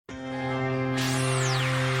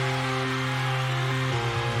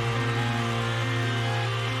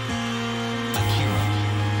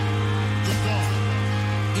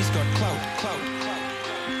People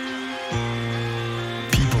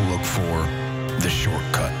look for the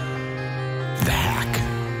shortcut, the hack.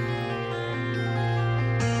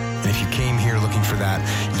 And if you came here looking for that,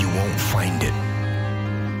 you won't find it.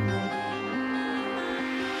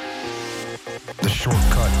 The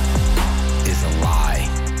shortcut is a lie.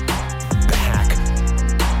 The hack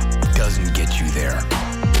doesn't get you there.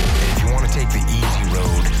 And if you want to take the easy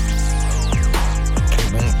road,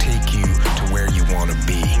 it won't take you to where you want to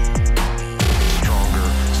be. Stronger,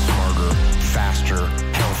 smarter, faster,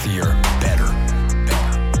 healthier, better.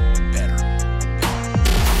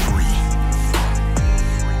 Free.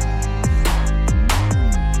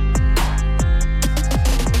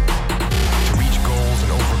 To reach goals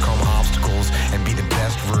and overcome obstacles and be the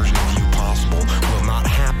best version of you possible will not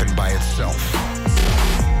happen by itself.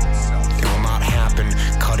 It will not happen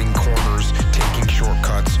cutting corners, taking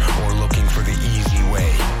shortcuts, or looking for the easy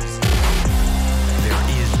way. There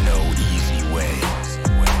is no easy way.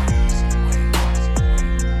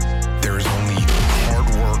 There is only hard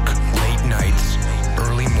work, late nights,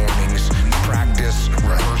 early mornings, practice,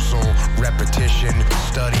 rehearsal, repetition,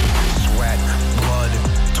 study, sweat, blood,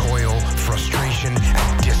 toil, frustration,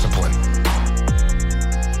 and discipline.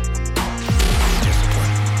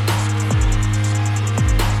 Discipline.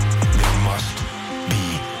 There must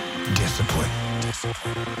be discipline.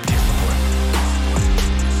 Discipline. Discipline.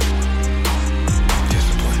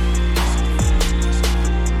 Discipline.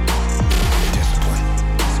 Discipline.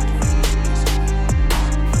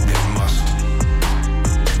 There must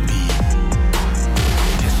be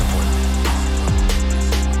discipline.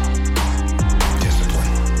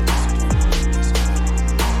 Discipline.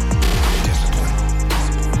 Discipline.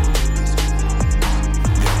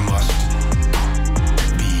 There must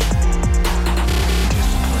be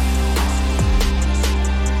discipline.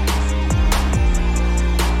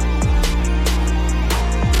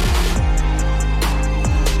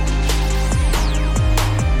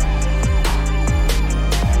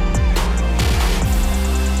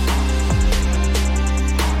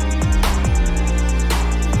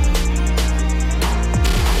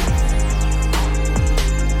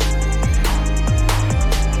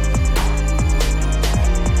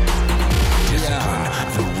 Discipline,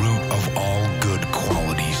 the root of all good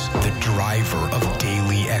qualities, the driver of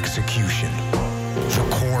daily execution, the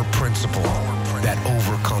core principle that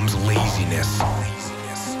overcomes laziness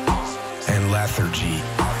and lethargy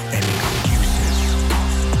and excuses.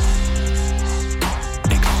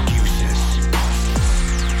 Excuses.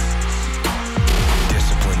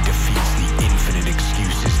 Discipline defeats the infinite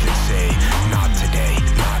excuses that say, not today,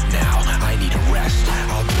 not now, I need a rest,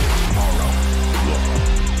 I'll do it tomorrow.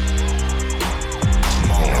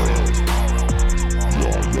 Tomorrow.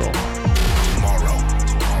 Tomorrow.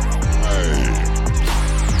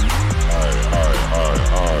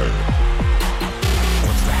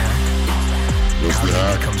 What's the hack? How do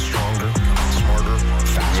you become stronger, smarter,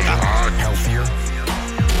 faster, healthier?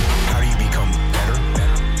 How do you become better?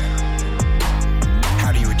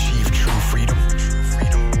 How do you achieve true freedom?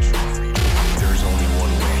 There's only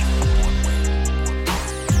one way.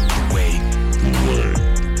 The way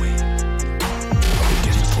of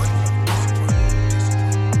discipline.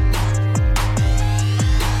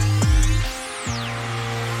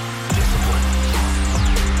 Discipline.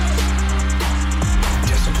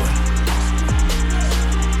 Discipline.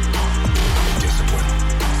 Discipline.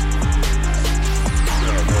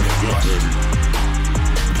 There must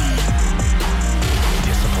be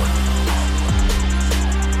discipline.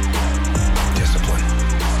 Discipline.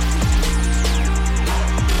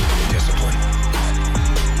 Discipline.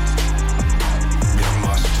 There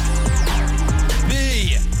must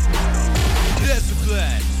Be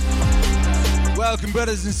disciplined. Welcome,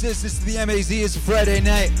 brothers and sisters, to the MAZ. It's a Friday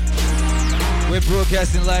night. We're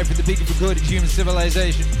broadcasting live from the peak of recorded human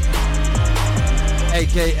civilization,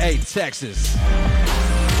 aka Texas.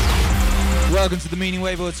 Welcome to the Meaning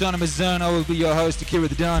Wave Autonomous Zone. I will be your host, Akira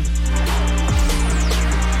the Don.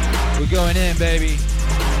 We're going in, baby.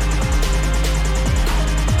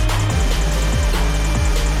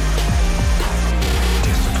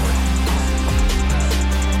 discipline.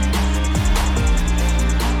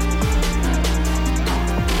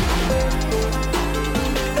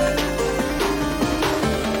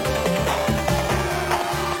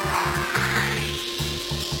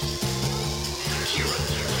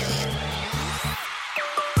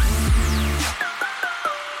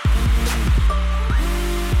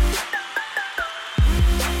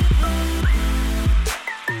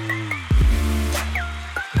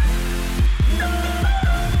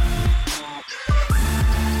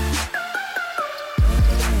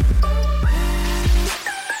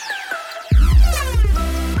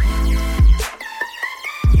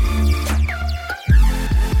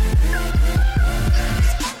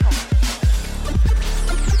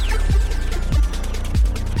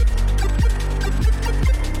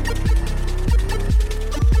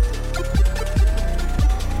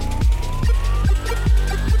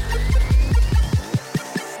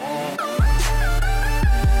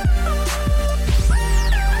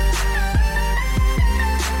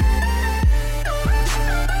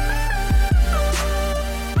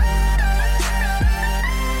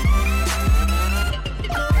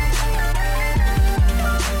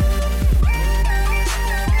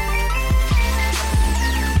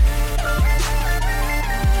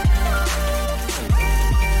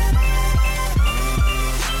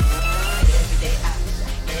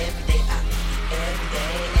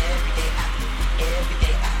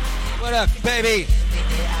 What up, baby?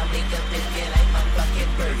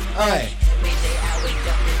 Alright.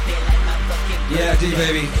 Yeah, I do,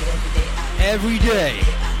 baby. Every day.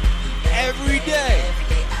 Every day.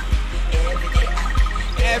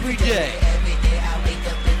 Every day.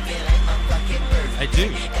 I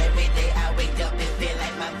do.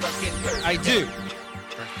 I do.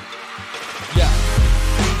 Yeah.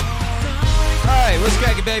 Alright, what's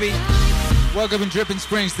cracking, baby? Woke up in Dripping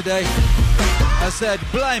Springs today. I said,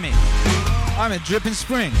 blimey, I'm in Dripping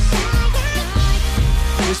Springs.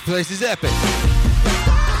 This place is epic.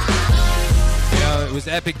 You know, it was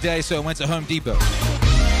epic day, so I went to Home Depot.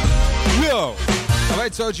 Yo! Have I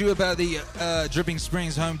told you about the Dripping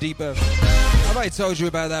Springs Home Depot? Have I told you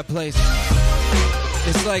about that place?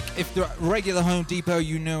 It's like if the regular Home Depot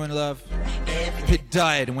you knew and loved, if it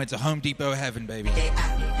died and went to Home Depot heaven, baby.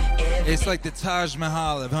 It's like the Taj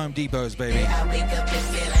Mahal of Home Depots, baby.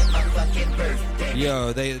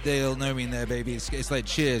 Yo, they'll know me in there, baby. It's like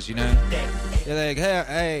Cheers, you know? They're like,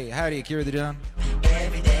 hey, howdy, Akira the Don.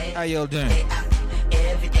 How y'all doing?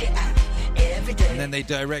 And then they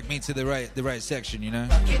direct me to the right section, you know?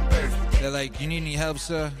 They're like, you need any help,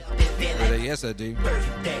 sir? They're like, yes, I do.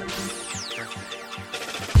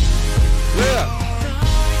 Yeah.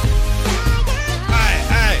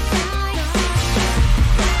 Hey.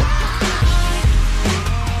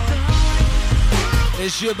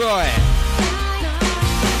 It's your boy,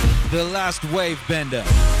 the last wave bender,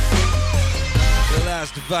 the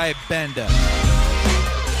last vibe bender,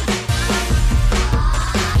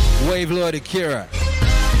 Wave Lord Akira,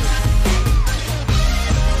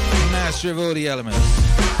 master of all the elements,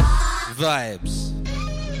 vibes,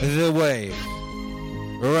 the wave,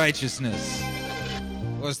 righteousness.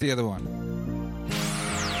 What's the other one?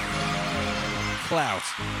 Clout.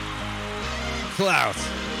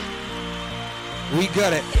 We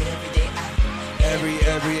got it. Every,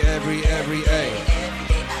 hey.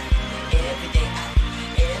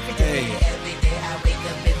 Hey.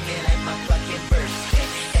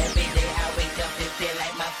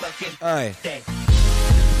 Alright.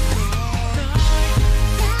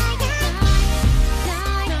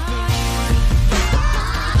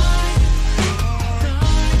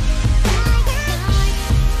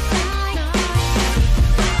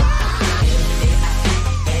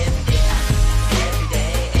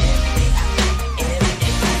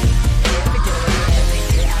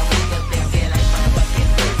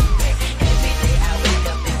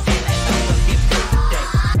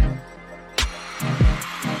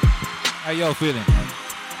 How y'all feeling?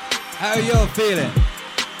 How y'all feeling?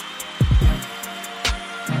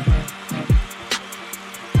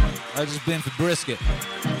 I just been for brisket.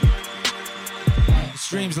 The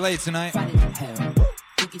stream's late tonight.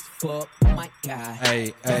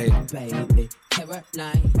 Hey.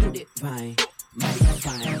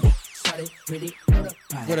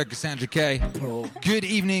 What up, Cassandra K? Good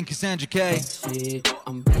evening, Cassandra K.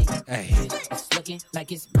 Hey.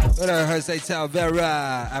 What up, Jose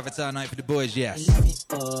Talvera? Avatar night for the boys, yes.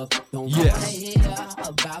 Yes.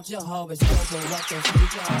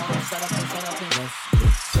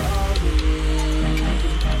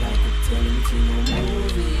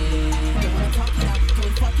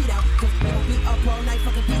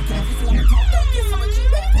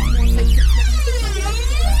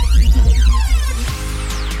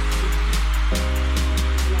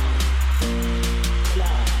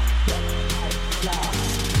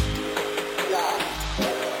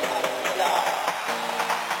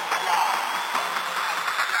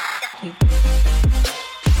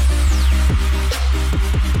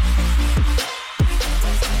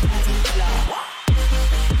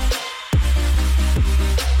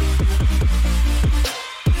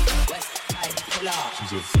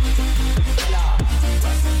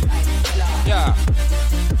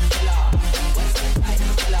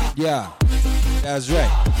 Yeah, that's right.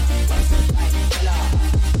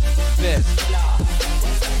 Fifth.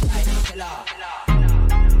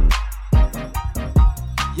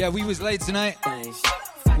 Yeah, we was late tonight.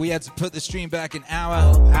 We had to put the stream back an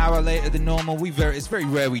hour later than normal. It's very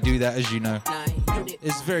rare we do that, as you know.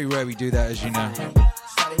 It's very rare we do that, as you know.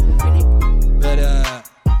 But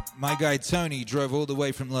my guy Tony drove all the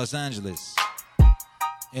way from Los Angeles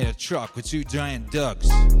in a truck with 2 giant ducks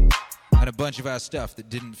and a bunch of our stuff that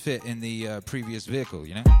didn't fit in the previous vehicle,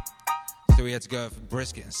 you know? So we had to go out for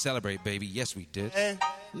brisket and celebrate, baby. Yes, we did.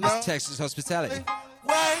 It's Texas hospitality.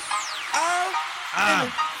 Hey,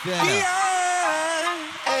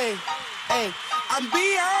 I'm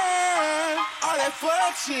beyond all that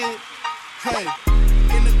fuck shit. Hey,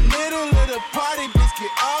 in the middle of the party, bitch,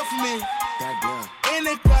 get off me. In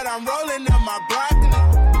the cut, I'm rolling up my broccoli.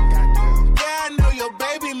 Yeah, I know your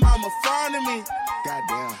baby mama fond of me.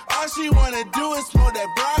 Goddamn. All she wanna do is smoke that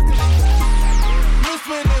broccoli.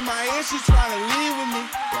 Whispering in my ear, she tryna leave with me.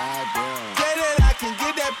 Goddamn. Say that I can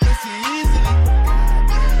get that pussy easily.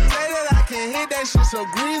 Say that I can hit that shit so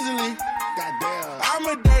greasily. Goddamn. I'm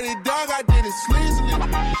a dirty dog, I did it sleazily.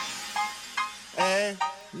 Ain't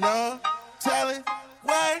no telling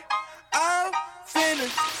what I'm finna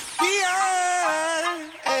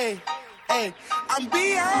beyond. Hey, hey, I'm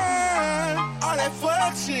beyond all that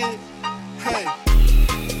fuck shit. Hey,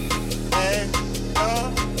 ain't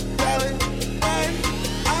no telling what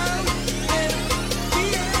I'm finna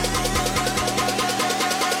beyond.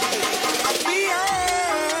 I'm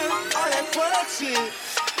beyond all that fuck shit.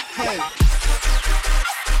 Hey.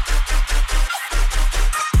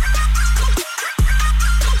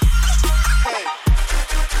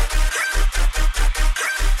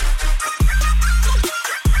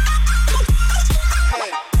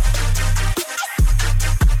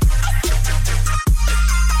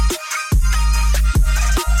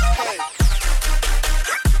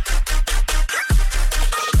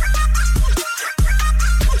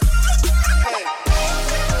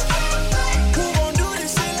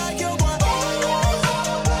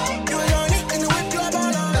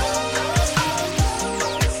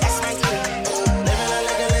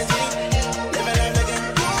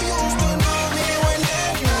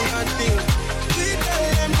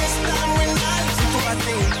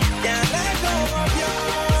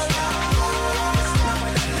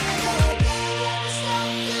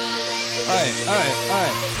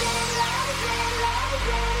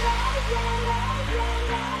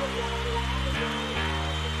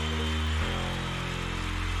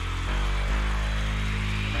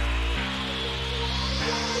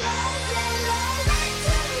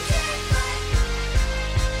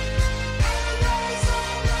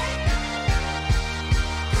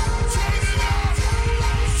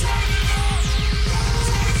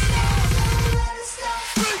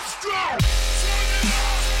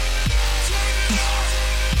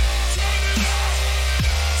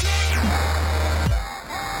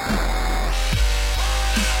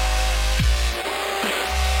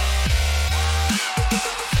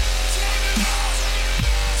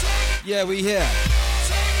 Yeah, we here.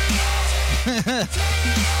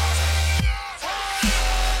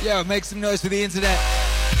 Yo, make some noise for the internet.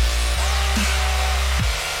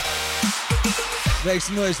 Make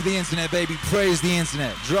some noise for the internet, baby. Praise the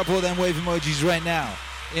internet. Drop all them wave emojis right now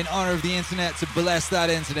in honor of the internet to bless that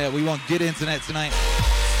internet. We want good internet tonight.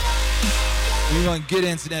 We want good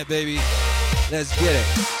internet, baby. Let's get it.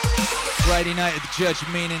 Friday night at the Church of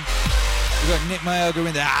Meaning. We got Nick Mayoga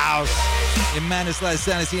in the house. Emmanuel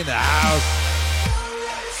Sanity in the house.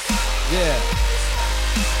 Yeah.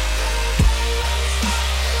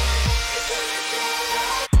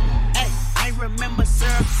 Hey, I remember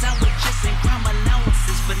syrup sandwiches and crime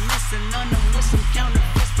allowances. Finessing on them with some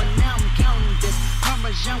counterfeits, but now I'm counting this.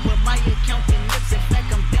 Parmesan with my accounting lips. In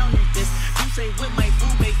fact, I'm down in this. You say with my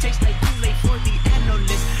boo may taste like Kool-Aid for the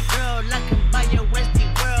analyst. Girl, I can buy your Westie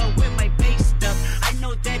world with my base stuff. I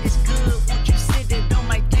know that it's good. Won't you sit it on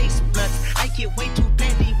my taste buds? I get way too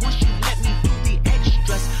petty once you let me do the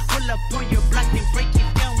extras. Pull up on your block, then break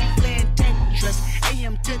it down. We playing Tetris.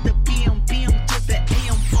 AM to the PM, PM to the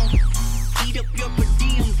AM phone. Eat up your per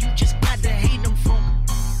diem, you just gotta hate them funk.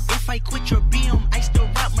 If I quit your BM, I still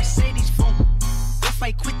rock Mercedes funk. If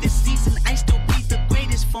I quit this season, I still be the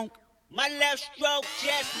greatest funk. My left stroke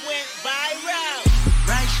just went viral.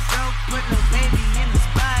 Right stroke put no baby in the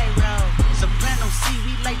spiral. Soprano C,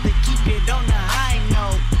 we like to keep it on the high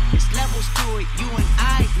note. There's levels to it, you and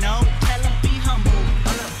I know. Tell them be humble.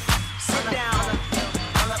 Sit down.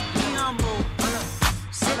 Be humble.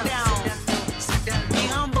 Sit down. Be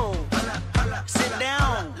humble. Sit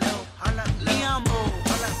down. Be humble.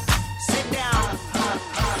 Sit down.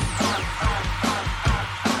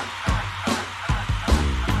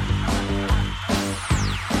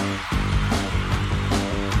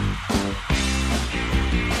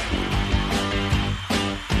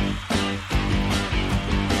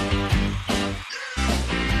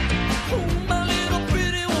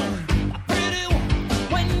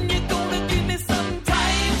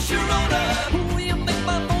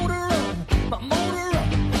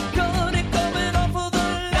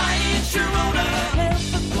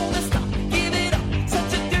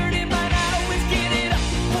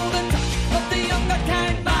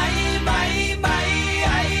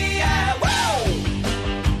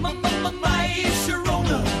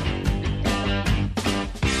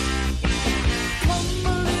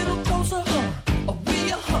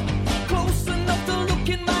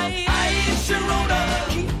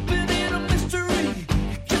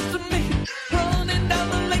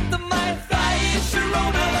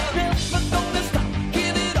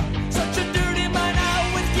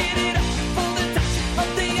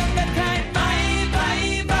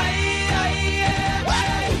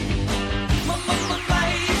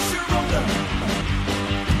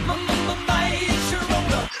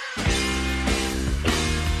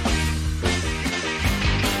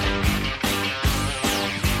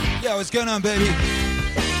 going on, baby?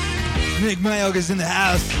 Nick Mayoga's in the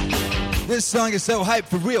house. This song is so hyped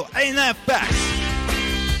for real. Ain't that facts?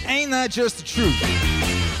 Ain't that just the truth?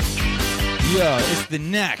 Yo, it's the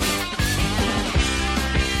neck.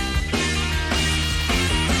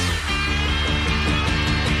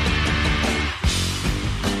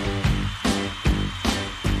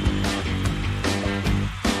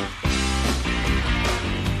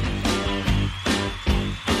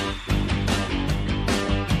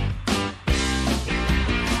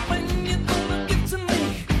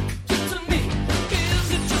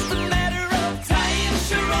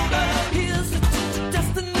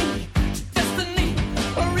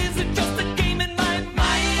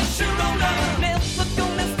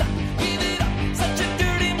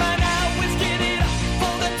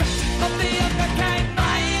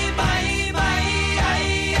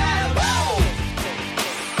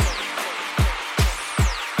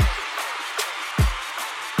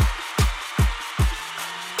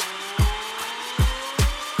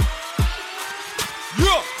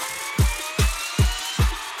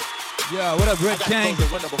 What up, Red King?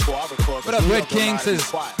 What up, Red King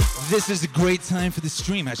says, this is a great time for the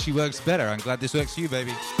stream. Actually works better. I'm glad this works for you,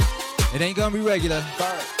 baby. It ain't gonna be regular.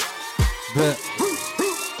 But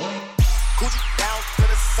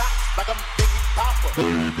Keep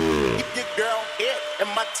your girl hit in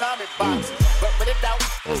my Tommy box. But when it down,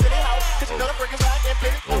 city house, cause you know the freaking side and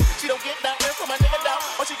pity. She don't get nothing from my nigga down.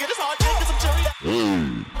 All she get is hard dick and some Cheerios.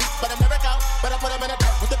 But I'm never out, but I put him in a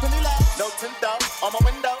dark with the penny light. No tint out on my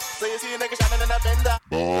window, so you see a nigga shining in a window.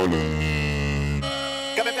 Ballin'.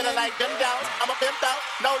 Got me feeling like them down. I'm a pimp out,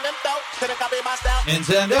 no limp out. Couldn't copy my style.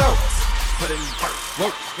 Nintendo. Put in work,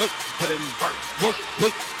 work, work. Put in work, work,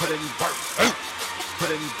 work. Put in work, work.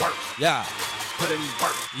 Put in work. Yeah. Put in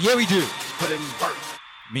work. Yeah, we do. Put in work.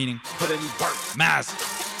 Meaning. Put in work. Mass.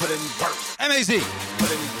 Put in work. MAZ.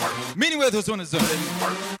 Put in work. Meaning with us on the zone. Put in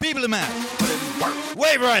work. People of Mass. Put in work.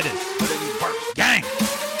 Wave Riders. Put in work. Gang.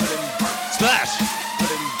 Put in work. Splash. Put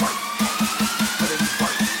in work. Put in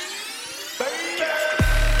work.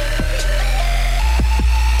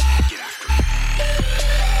 Get after it.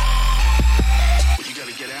 Well, you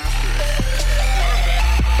gotta get after it.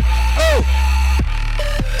 Oh!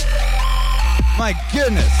 My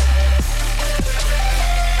goodness.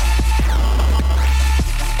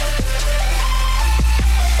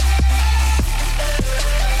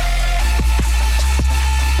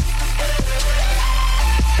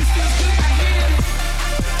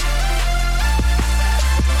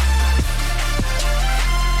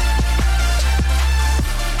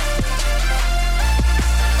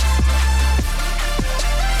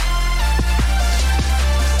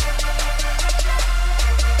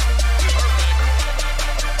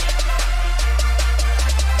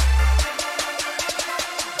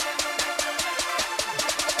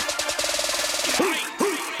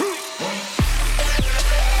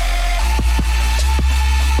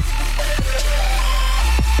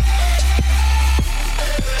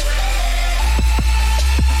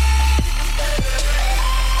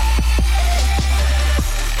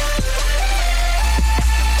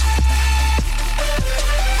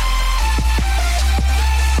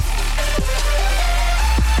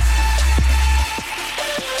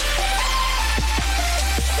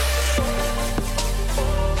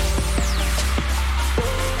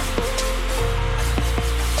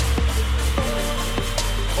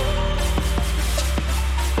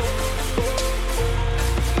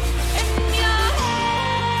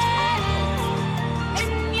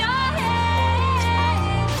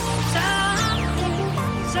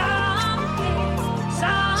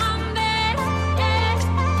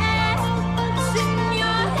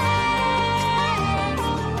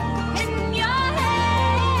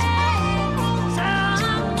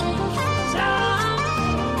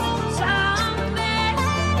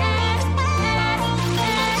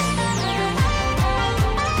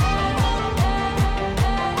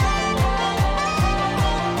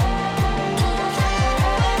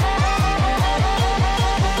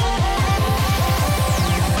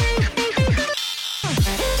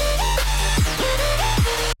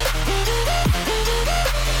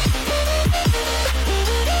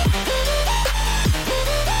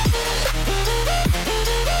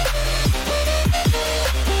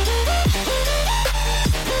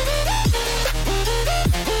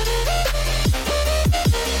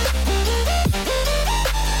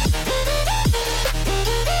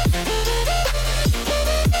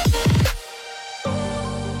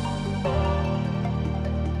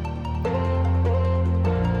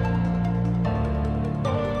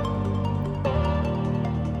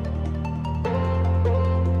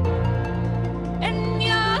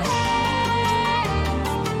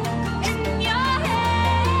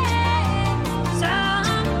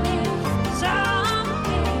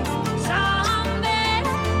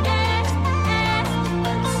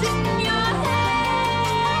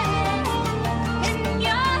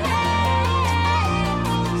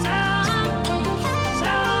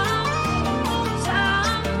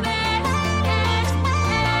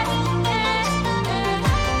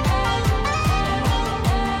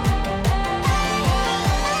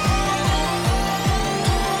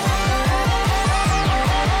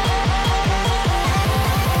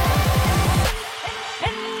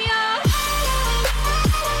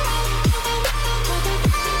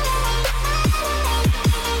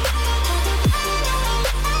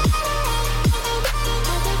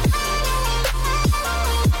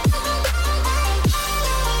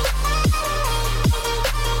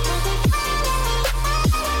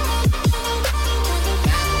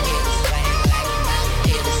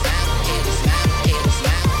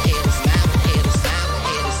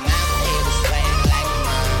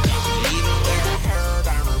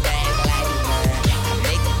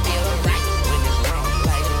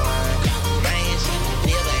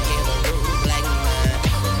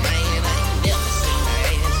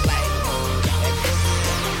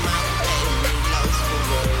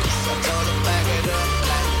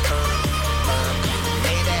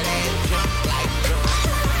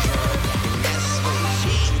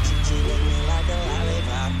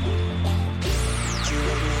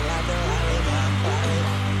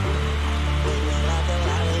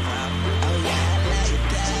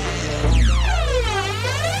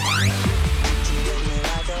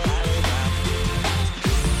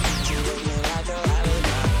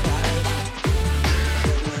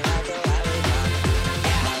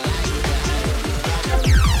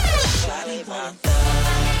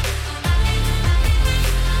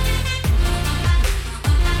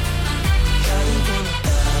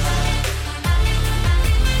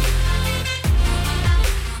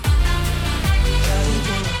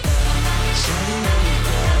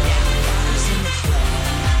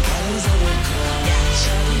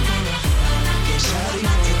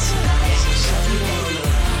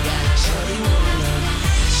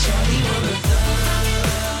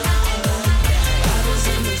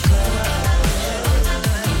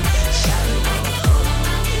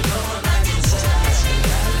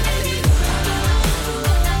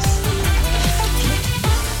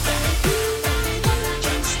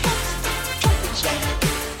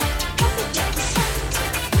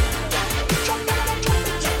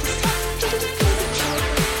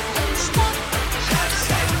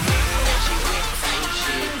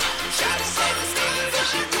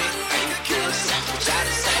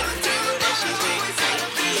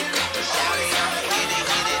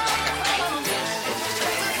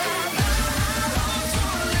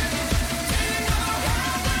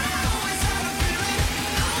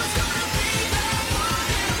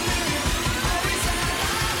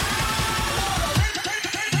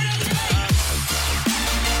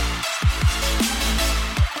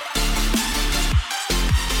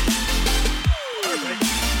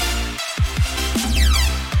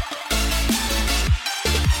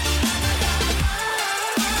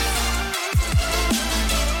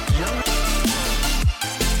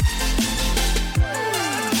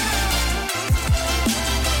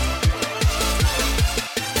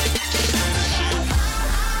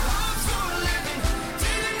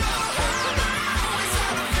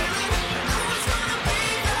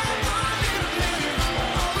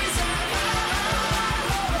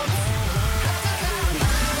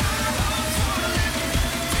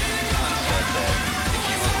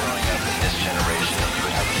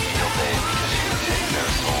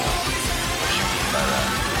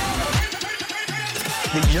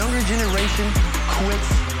 The younger generation quits.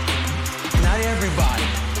 Not everybody.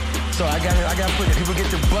 So I gotta put it. People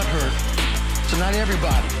get their butt hurt. So not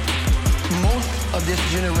everybody. Most of this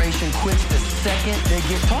generation quits the second they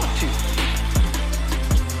get talked to.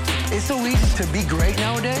 It's so easy to be great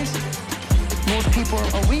nowadays. Most people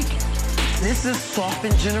are weak. This is a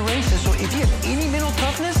softened generation. So if you have any mental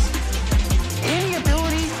toughness, any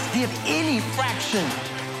ability, if you have any fraction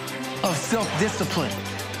of self-discipline,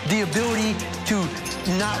 the ability to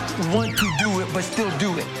not want to do it but still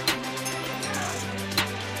do it.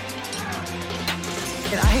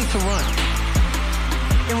 And I hate to run.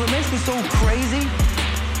 And what makes me so crazy,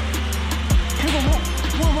 people go,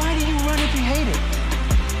 well, why do you run if you hate it?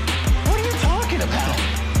 What are you talking about?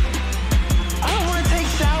 I don't want to take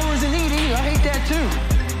showers and eat either. I hate that too.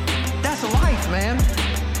 That's life, man.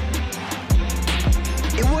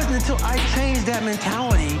 It wasn't until I changed that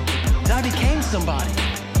mentality that I became somebody.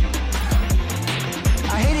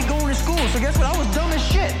 I hated going to school, so guess what? I was dumb as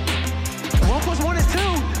shit. 1 + 1 is 2.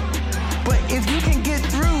 But if you can get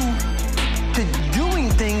through to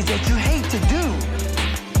doing things that you hate to do,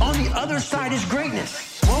 on the other side is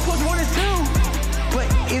greatness. 1 + 1 is 2. But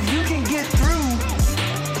if you can get through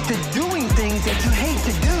to doing things that you hate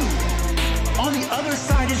to do, on the other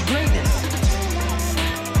side is greatness.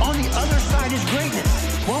 On the other side is greatness.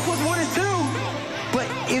 1 + 1 is 2. But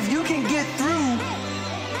if you can get through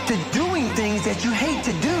to doing things that you hate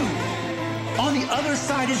to do, on the other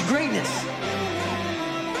side is greatness.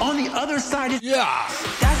 On the other side is... Yeah.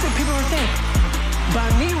 That's what people are saying. By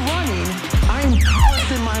me running, I'm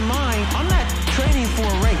in my mind. I'm not training for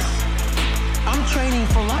a race. I'm training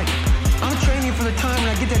for life. I'm training for the time when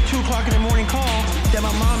I get that 2 o'clock in the morning call that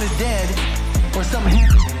my mom is dead or something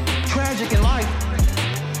happened tragic in life.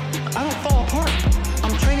 I don't fall apart.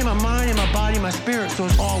 I'm training my mind and my body and my spirit so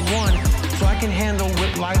it's all one, so I can handle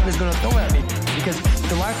what life is going to throw at me. Because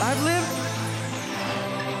the life I've lived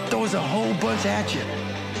throws a whole bunch at you.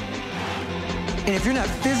 And if you're not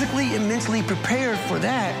physically and mentally prepared for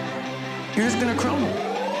that, you're just going to crumble.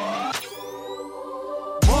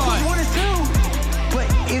 1 is 2. But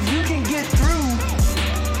if you can get through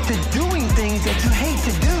to doing things that you hate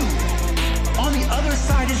to do, on the other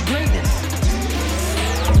side is greatness.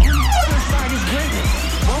 On the other side is greatness.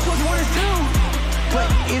 1 + 1 is 2. But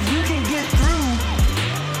if you can get through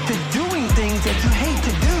to doing things that you hate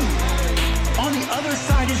to do, on the other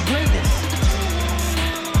side is greatness.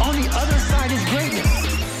 On the other side is greatness.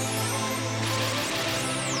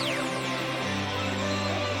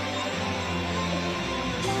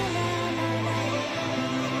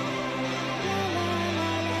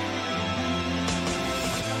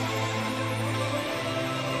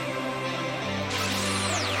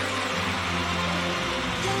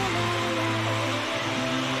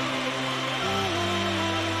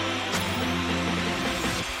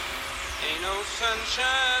 Ain't no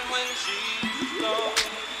sunshine when she's gone.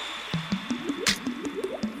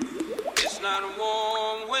 It's not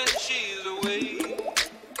warm when she's away.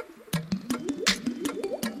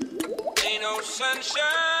 Ain't no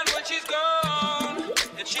sunshine when she's gone,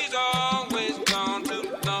 and she's always gone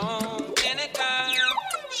too long. Anytime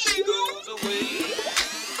she goes away,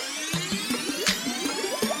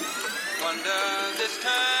 wonder this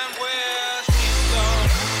time where she's gone.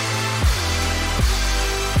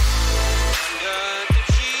 Wonder if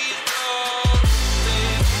she's gone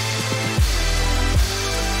today.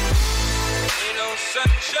 Ain't no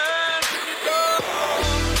sunshine when you're gone,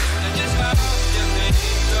 and just how you make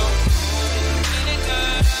it go.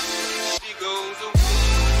 Anytime she goes away.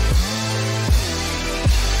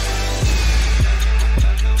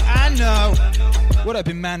 I know. What up,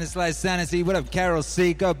 in Man? It's like Sanity. What up, Carol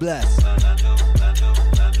C? God bless.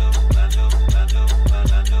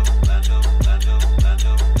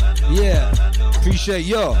 Yeah, appreciate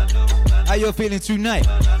y'all. How y'all feeling tonight?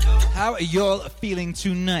 How are y'all feeling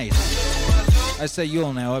tonight? I say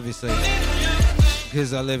y'all now, obviously,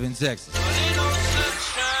 because I live in Texas.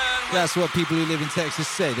 That's what people who live in Texas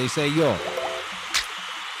say. They say y'all.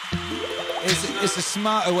 It's a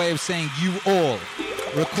smarter way of saying you all.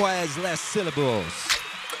 Requires less syllables.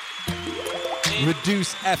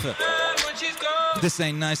 Reduce effort. This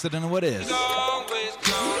ain't nice, I don't know what is.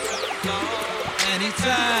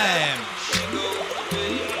 Anytime.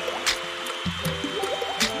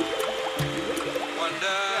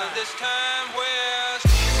 Wonder this time where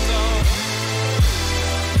she's gone.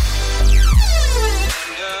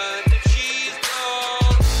 Wonder if she's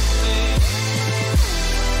gone today.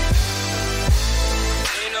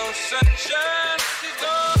 Ain't no sunshine, she's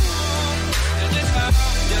gone. And this house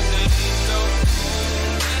just ain't no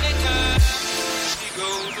home. Anytime she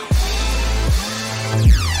goes away.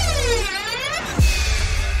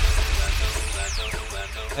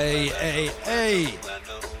 Hey.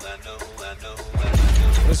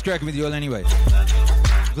 What's cracking with you all anyway?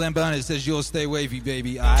 Glenn Barnett says you'll stay wavy,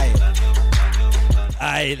 baby. Aye,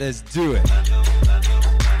 let's do it.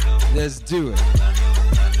 Let's do it.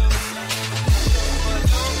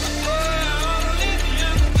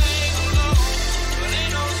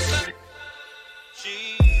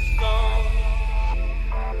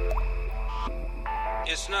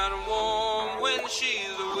 It's not warm when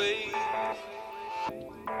she's away.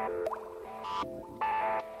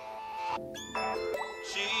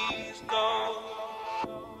 She's gone.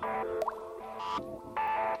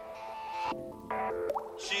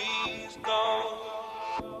 She's gone.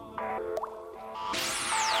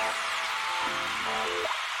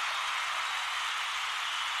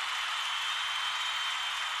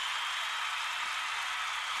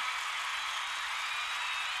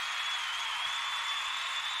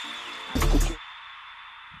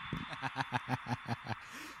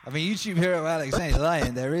 I mean, YouTube hero Alex ain't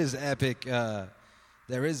lying. There is epic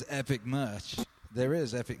merch. There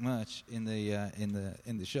is epic merch in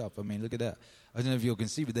the shop. I mean, look at that. I don't know if you can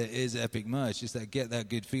see, but there is epic merch. Just that get that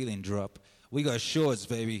good feeling drop. We got shorts,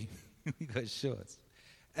 baby. We got shorts.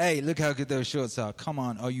 Hey, look how good those shorts are. Come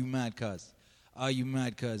on, are you mad, cuz? Are you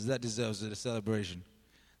mad, cuz? That deserves a celebration.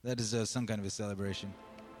 That deserves some kind of a celebration.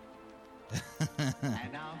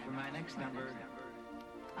 And now for my next number,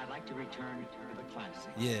 I'd like to return to the classics.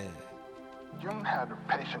 Yeah. Jung had a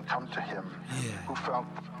patient come to him who felt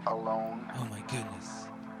alone. Oh my goodness.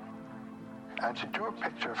 And she drew a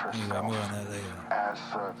picture of herself more on that later. as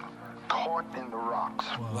caught in the rocks.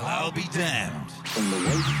 Well, I'll be damned. From the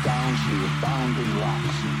waist down, she was bound in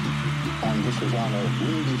rocks. And this was on a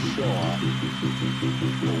windy shore.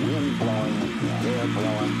 The wind blowing, the air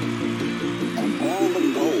blowing, and all the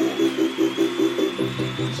gold,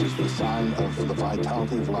 which is the sign of the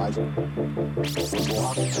vitality of life, was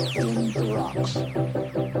locked in the rocks.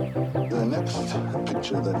 The next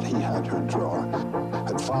picture that he had her draw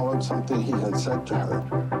had followed something he had said to her.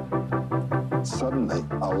 Suddenly,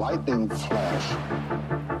 a lightning flash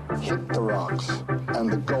hit the rocks,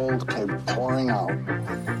 and the gold came pouring out.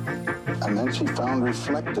 And then she found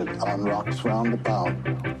reflected on rocks round about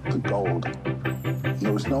the gold.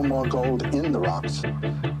 There was no more gold in the rocks.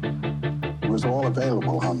 It was all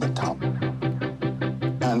available on the top.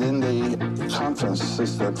 And in the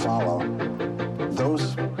conferences that follow,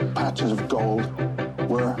 those patches of gold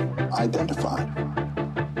were identified.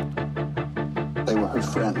 They were her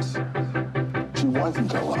friends. She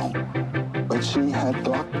wasn't alone, but she had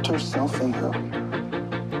locked herself in her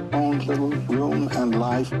own little room and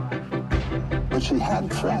life. But she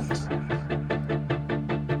had friends.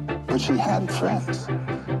 But she had friends.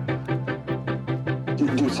 Do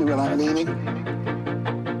you see what I'm meaning?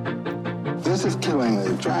 This is killing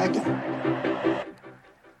the dragon.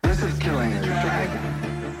 This is killing the dragon.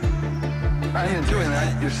 And in doing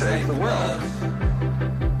that, you save the world.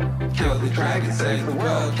 Kill the dragon, save the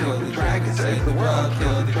world. Kill the dragon, save the world.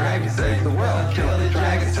 Kill the dragon, save the world. Kill the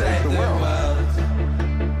dragon, save the world.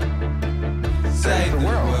 Save the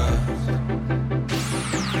world.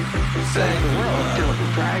 Save the world. Kill the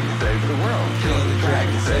dragon, save the world. Kill the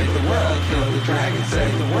dragon, save the world. Kill the dragon,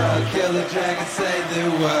 save the world. Kill the dragon, save the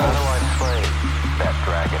world. How do I slay that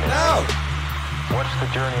dragon? No! What's the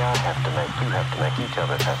journey I have to make? You have to make. Each of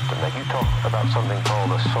us has to make. You talk about something called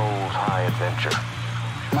the soul's high adventure.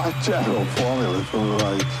 My general formula for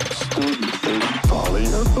my students is follow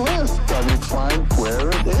your bliss and find where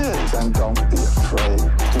it is, and don't be afraid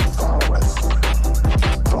to follow it.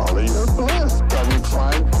 Follow your bliss and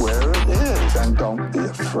find where it is, and don't be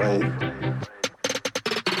afraid.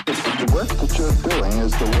 If the work that you're doing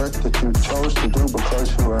is the work that you chose to do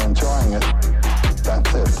because you are enjoying it,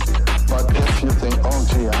 that's it. But if you think, oh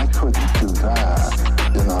gee, I couldn't do that,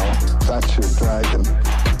 you know, that's your dragon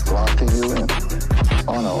locking you in.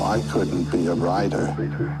 Oh no, I couldn't be a writer.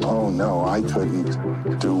 Oh no, I couldn't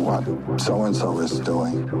do what so-and-so is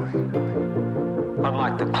doing.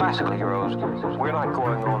 Unlike the classical heroes, we're not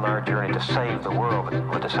going on our journey to save the world,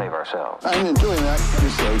 but to save ourselves. And in doing that, you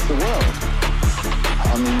save the world.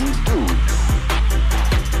 I mean, you do.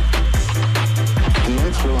 The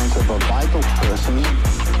influence of a vital person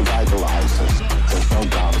vitalizes. There's no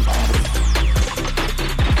doubt about it.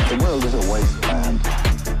 The world is a wasteland.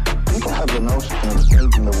 People have the notion of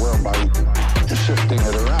changing the world by shifting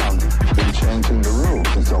it around and changing the rules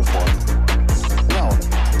and so forth. No,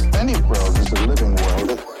 any world is a living world.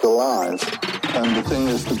 It's alive. And the thing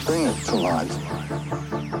is to bring it to life.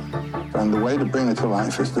 And the way to bring it to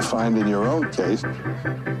life is to find in your own case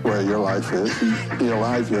where your life is and be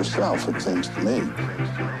alive yourself, it seems to me.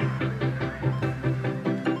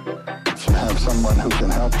 If you have some someone who can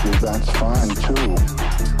help you, that's fine too.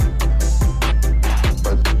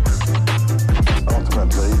 But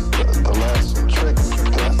ultimately, the last trick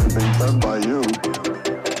has to be done by you.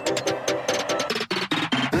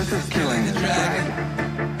 This is killing the dragon.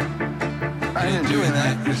 And in doing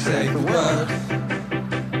that, you save the world.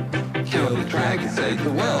 Kill the dragon, save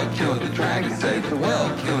the world. Kill the dragon, save the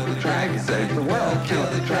world. Kill the dragon, save the world. Kill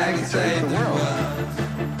the dragon, save the world.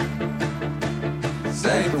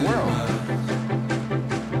 Save the world.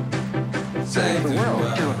 Save the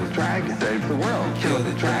world. Kill the dragon, save the world. Kill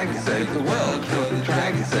the dragon, save the world. Kill the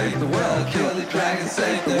dragon, save the world. Kill the dragon,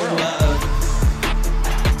 save the world.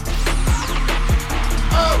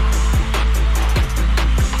 Oh!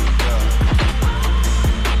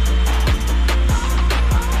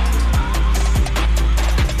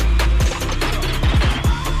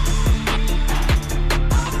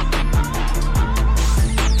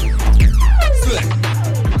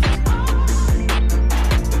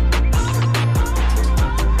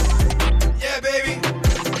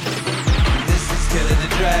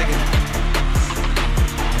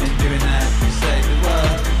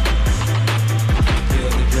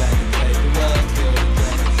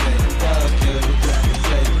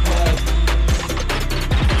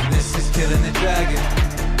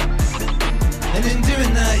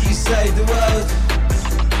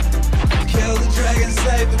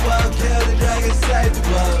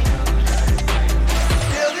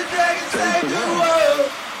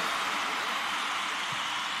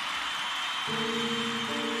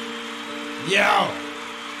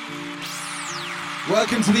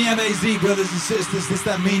 Welcome to the MAZ, brothers and sisters. This is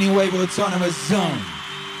that Meaning Wave Autonomous Zone.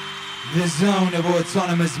 The zone of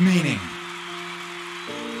autonomous meaning.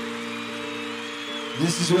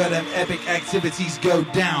 This is where them epic activities go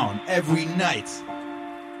down every night.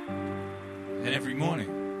 And every morning.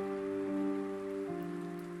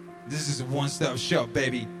 This is a one-stop shop,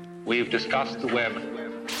 baby. We've discussed the web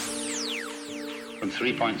from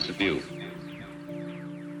 3 points of view.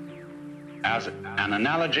 As an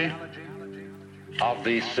analogy of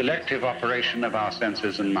the selective operation of our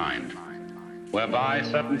senses and mind, whereby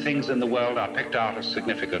certain things in the world are picked out as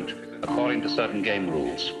significant according to certain game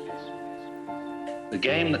rules. The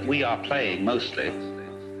game that we are playing mostly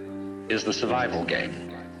is the survival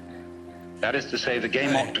game. That is to say, the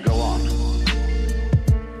game ought to go on.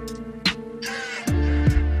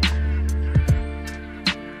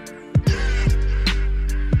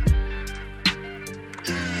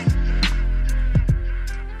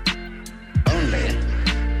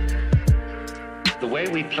 The way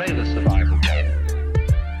we play the survival game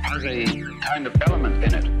has a kind of element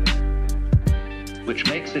in it which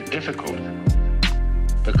makes it difficult,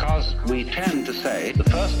 because we tend to say the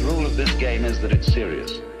first rule of this game is that it's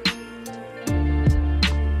serious.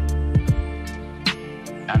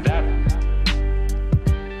 And that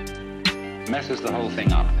messes the whole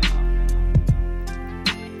thing up.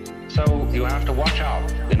 So you have to watch out,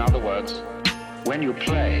 in other words, when you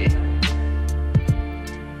play,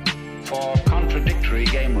 for contradictory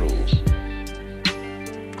game rules,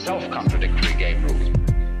 self-contradictory game rules.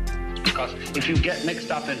 Because if you get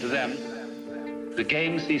mixed up into them, the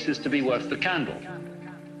game ceases to be worth the candle.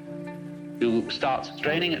 You start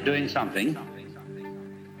straining at doing something,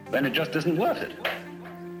 then it just isn't worth it.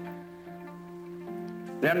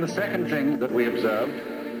 Then the second thing that we observed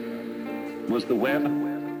was the web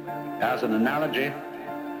as an analogy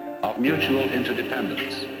of mutual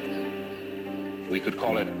interdependence. We could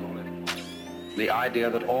call it the idea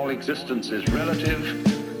that all existence is relative,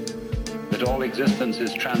 that all existence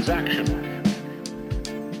is transaction.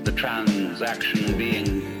 The transaction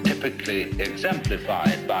being typically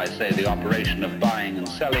exemplified by, say, the operation of buying and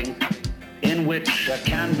selling, in which there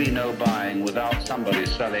can be no buying without somebody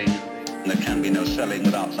selling, and there can be no selling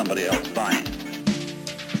without somebody else buying.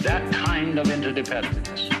 That kind of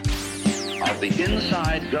interdependence, of the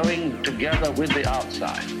inside going together with the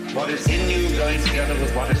outside. What is in you going together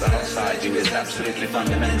with what is outside you is absolutely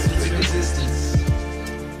fundamental to existence.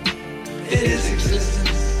 It is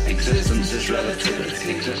existence. Existence is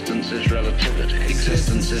relativity. Existence is relativity.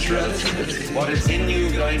 Existence is relativity. What is in you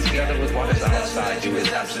going together with what is outside you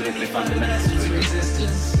is absolutely fundamental to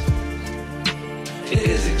existence. It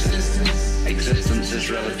is existence. Existence is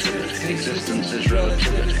relativity. Existence is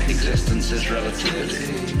relativity. Existence is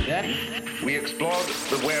relativity. We explored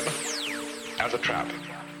the web as a trap.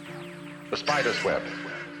 The spider's web.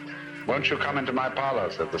 Won't you come into my parlor,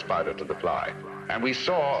 said the spider to the fly. And we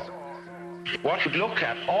saw what would look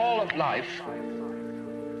at all of life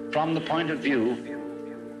from the point of view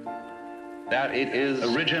that it is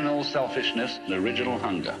original selfishness and original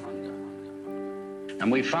hunger.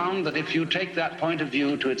 And we found that if you take that point of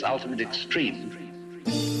view to its ultimate extreme,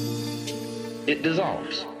 it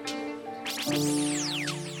dissolves.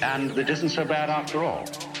 And it isn't so bad after all.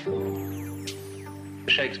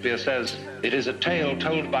 Shakespeare says, it is a tale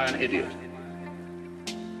told by an idiot,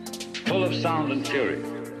 full of sound and fury,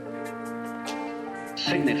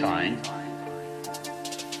 signifying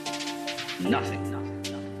nothing.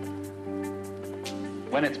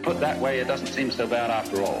 When it's put that way, it doesn't seem so bad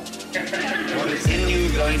after all. What is in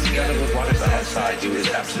you going together with what is outside you is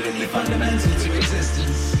absolutely fundamental to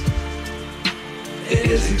existence. It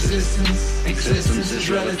is existence. Existence is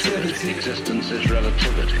relativity. Existence is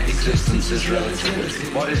relativity. Existence is relativity.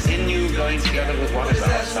 What is in you going together with what is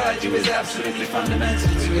outside you is absolutely fundamental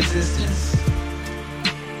to existence.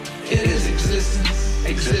 It is existence.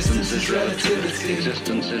 Existence is relativity.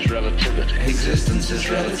 Existence is relativity. Existence is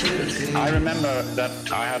relativity. I remember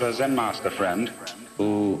that I had a Zen master friend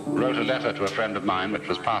who wrote a letter to a friend of mine which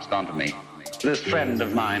was passed on to me. This friend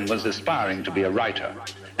of mine was aspiring to be a writer,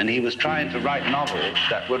 and he was trying to write novels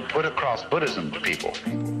that would put across Buddhism to people.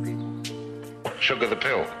 Sugar the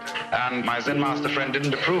Pill. And my Zen master friend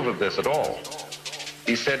didn't approve of this at all.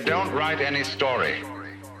 He said, don't write any story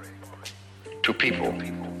to people.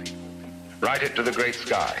 Write it to the great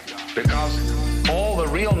sky. Because all the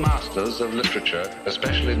real masters of literature,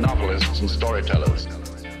 especially novelists and storytellers,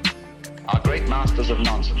 are great masters of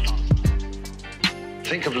nonsense.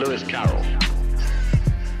 Think of Lewis Carroll.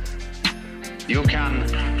 You can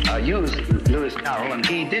use Lewis Carroll, and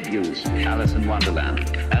he did use Alice in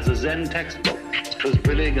Wonderland, as a Zen textbook. 'Twas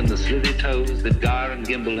brillig and the slithy toes that gyre and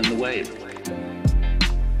gimble in the wave.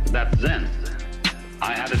 That's Zen.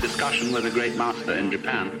 I had a discussion with a great master in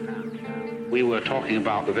Japan. We were talking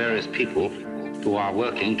about the various people who are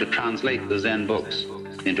working to translate the Zen books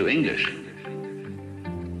into English.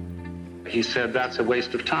 He said, that's a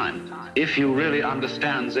waste of time. If you really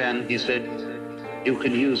understand Zen, he said, you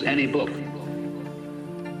can use any book.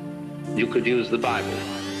 You could use the Bible.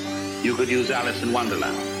 You could use Alice in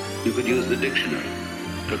Wonderland. You could use the dictionary.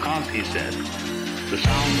 Because, he said, the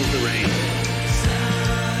sound of the rain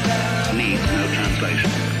needs no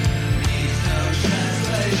translation.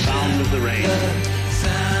 The sound of the rain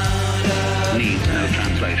needs no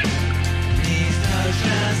translation.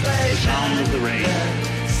 The sound of the rain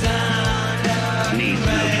needs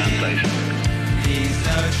no translation.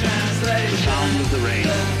 The sound of the rain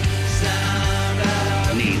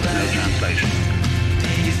needs no translation.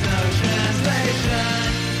 The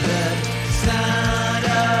sound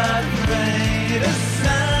of the rain, the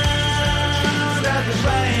sound of the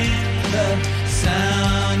rain, the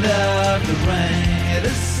sound of the rain,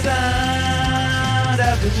 the sound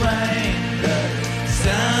of the rain, the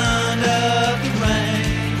sound of the rain,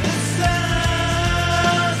 the sound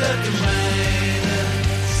of the rain, the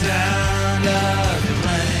sound of the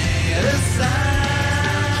rain, the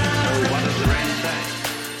sound. So what does the rain say?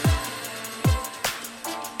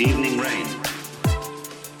 Evening rain.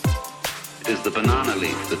 It is the banana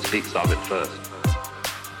leaf that speaks of it first.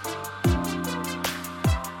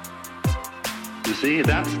 You see,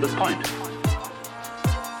 that's the point.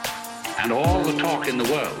 And all the talk in the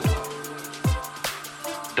world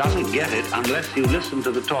doesn't get it unless you listen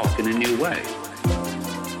to the talk in a new way.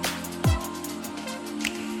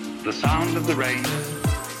 The sound of the rain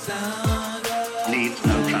needs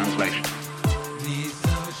no translation.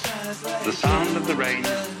 The sound of the rain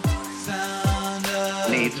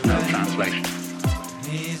needs no translation.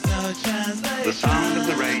 The sound of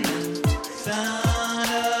the rain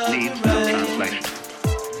needs no translation.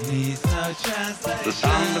 The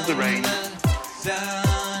sound of the rain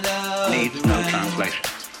needs no translation.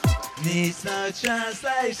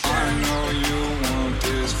 I know you want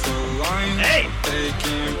this for life.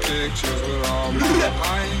 Taking pictures with all my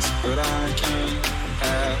eyes, but I can't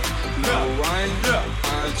have no right.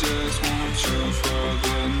 I just want you for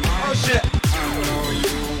the night. Oh shit! I know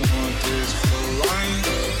you want this for life.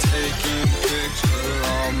 Taking pictures with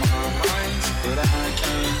all my eyes, but I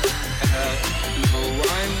can't have no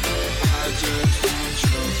right. I just want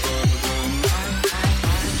you for the night.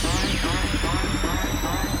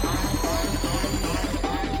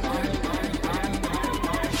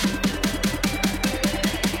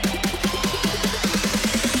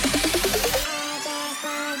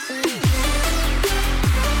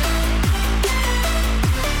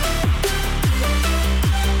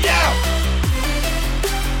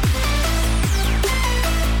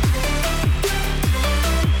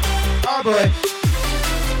 Oh boy.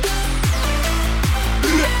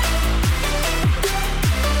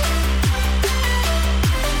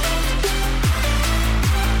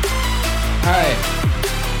 Hey.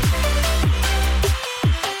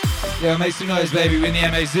 Yeah, make some noise, baby. We in the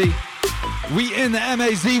MAZ. We in the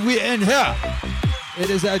MAZ. We in here. It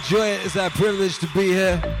is our joy. It is our privilege to be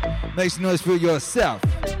here. Make some noise for yourself.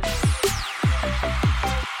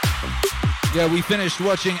 Yeah, we finished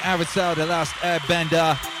watching Avatar: The Last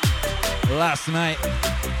Airbender last night.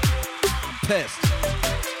 I'm pissed.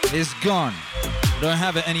 It's gone. Don't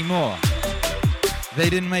have it anymore. They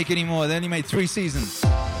didn't make any more. They only made 3 seasons.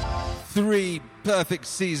 3 perfect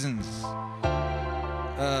seasons.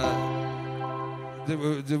 They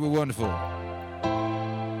were wonderful.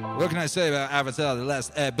 What can I say about Avatar: The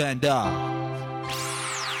Last Airbender?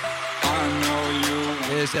 I know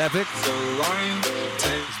you. It's epic.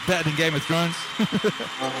 It's better than Game of Thrones.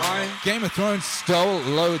 Game of Thrones stole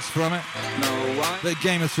loads from it. But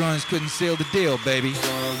Game of Thrones couldn't seal the deal, baby.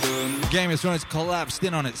 Game of Thrones collapsed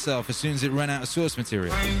in on itself as soon as it ran out of source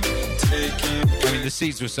material. I mean, the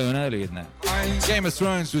seeds were sown early in that. Game of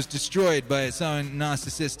Thrones was destroyed by its own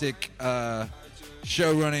narcissistic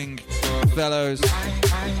show-running fellows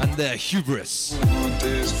and their hubris.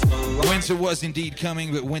 Winter was indeed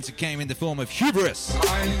coming, but winter came in the form of hubris.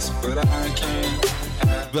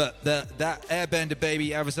 But that Airbender,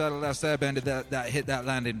 baby, Avatar: The Last Airbender, that hit that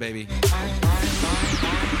landing, baby.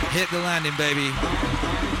 Hit the landing, baby.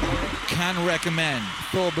 Can recommend.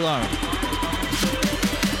 Full blown.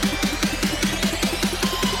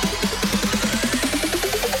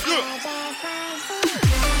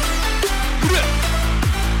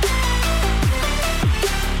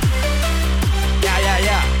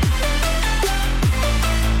 Yeah.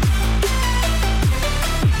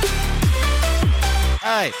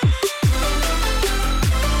 Hey.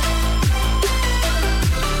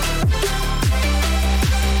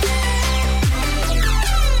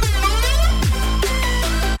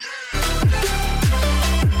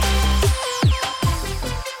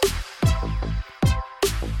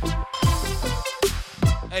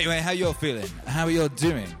 Anyway, how y'all feeling? How are y'all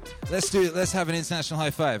doing? Let's have an international high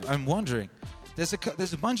five. I'm wondering. There's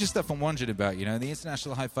a bunch of stuff I'm wondering about, you know. The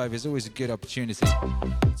international high five is always a good opportunity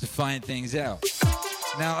to find things out.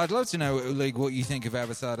 Now, I'd love to know, like, what you think of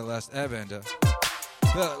Avatar: The Last Airbender.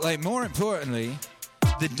 But, like, more importantly,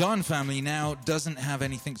 the Don family now doesn't have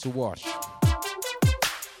anything to watch.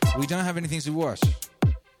 We don't have anything to watch.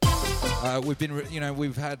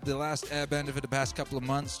 We've had The Last Airbender for the past couple of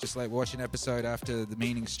months, just like watching episode after the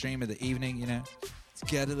meaning stream of the evening, you know.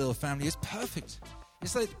 Together, little family. It's perfect.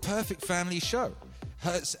 It's like the perfect family show.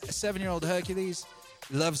 7-year-old Hercules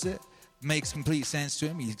loves it. Makes complete sense to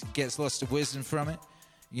him. He gets lots of wisdom from it.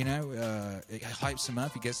 You know, it hypes him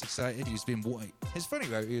up. He gets excited. It's funny,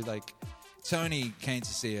 though. Tony came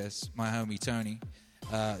to see us, my homie Tony.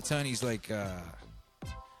 Tony's like,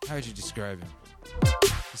 how would you describe him?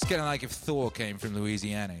 It's kind of like if Thor came from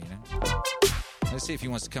Louisiana, you know? Let's see if he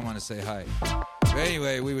wants to come on and say hi. But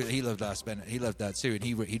anyway, he loved Last Airbender. He loved that too, and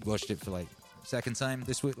he'd watched it for like second time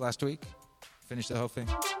last week. Finished the whole thing.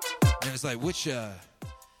 And it was like,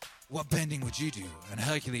 what bending would you do? And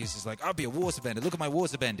Hercules is like, I'll be a water bender. Look at my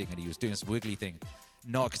water bending. And he was doing some wiggly thing.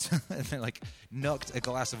 Knocked a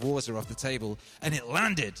glass of water off the table, and it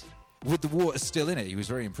landed with the water still in it. He was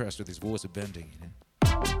very impressed with his water bending, you know?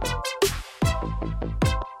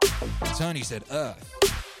 Tony said earth.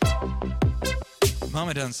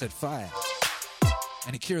 Mamadan said fire.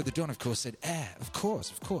 And Akira the Dawn, of course, said air. Of course,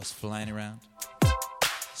 flying around.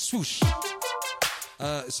 Swoosh.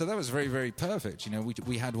 So that was very, very perfect. You know,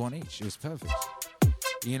 we had one each. It was perfect.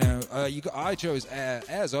 You know, I chose air.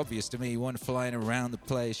 Air's obvious to me. One flying around the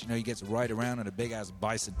place. You know, he gets to ride around on a big-ass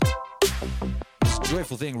bison. It's a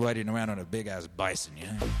joyful thing riding around on a big-ass bison, you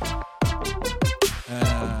know?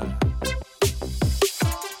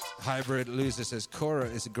 Hybrid Loser says,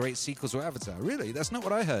 Korra is a great sequel to Avatar. Really? That's not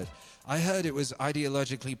what I heard. I heard it was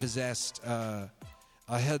ideologically possessed. I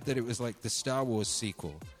heard that it was like the Star Wars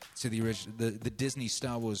sequel to the original, the Disney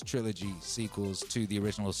Star Wars trilogy sequels to the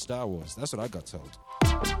original Star Wars. That's what I got told.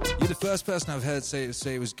 You're the first person I've heard say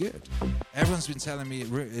it was good. Everyone's been telling me it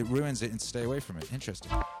ruins it and to stay away from it.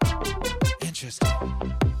 Interesting.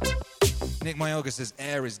 Nick Mayoga says,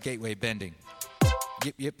 air is gateway bending.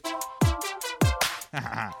 Yep.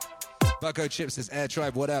 Bucko Chip says, Air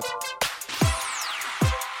Tribe, what up?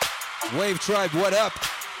 Wave Tribe, what up?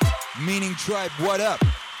 Meaning Tribe, what up?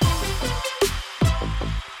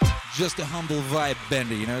 Just a humble vibe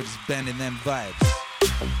bender, you know, just bending them vibes.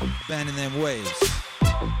 Bending them waves.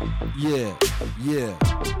 Yeah.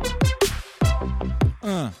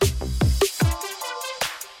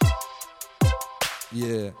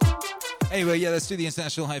 Yeah. Anyway, yeah, let's do the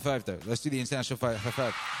international high five, though. Let's do the international high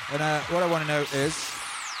five. And what I want to know is,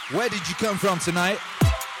 where did you come from tonight?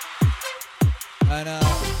 And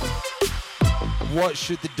what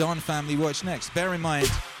should the Don family watch next? Bear in mind,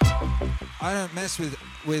 I don't mess with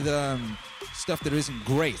stuff that isn't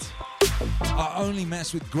great. I only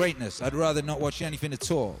mess with greatness. I'd rather not watch anything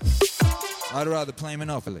at all. I'd rather play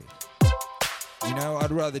Monopoly. You know,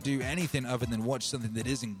 I'd rather do anything other than watch something that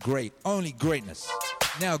isn't great. Only greatness.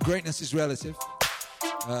 Now, greatness is relative.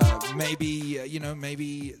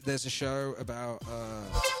 Maybe there's a show about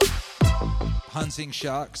hunting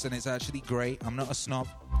sharks and it's actually great. I'm not a snob.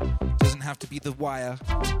 Doesn't have to be The Wire.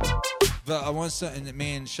 But I want something that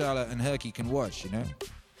me and Charlotte and Herky can watch, you know?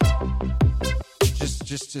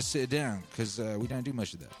 Just to sit down, because we don't do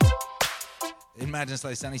much of that. In Madness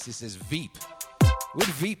Like Sunny says Veep. Would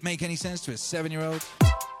Veep make any sense to a 7-year-old?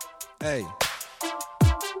 Hey.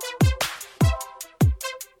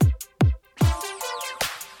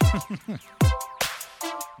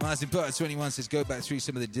 Martin Potter 21 says go back through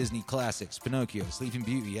some of the Disney classics. Pinocchio, Sleeping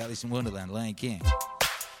Beauty, Alice in Wonderland, Lion King.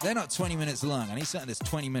 They're not 20 minutes long. I need something that's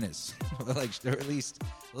 20 minutes. They're at least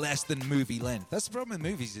less than movie length. That's the problem with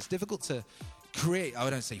movies. It's difficult to create, I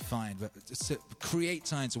don't say find, but to create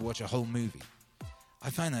time to watch a whole movie. I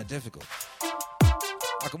find that difficult.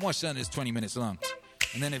 I can watch something that's 20 minutes long.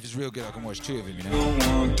 And then if it's real good, I can watch 2 of them, you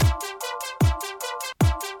know?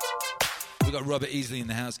 We got Robert Easley in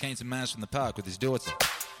the house, came to Mass from the park with his daughter,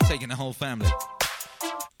 taking the whole family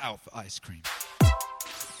out for ice cream.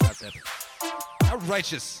 That's epic. How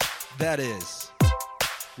righteous that is.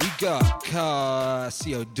 We got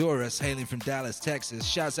Cassiodorus hailing from Dallas, Texas.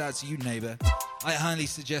 Shouts out to you, neighbor. I highly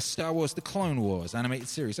suggest Star Wars The Clone Wars animated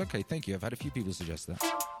series. Okay, thank you. I've had a few people suggest that.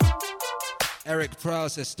 Eric Prowl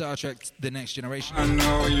says Star Trek The Next Generation. I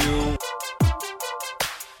know you.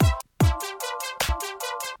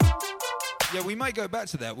 Yeah, we might go back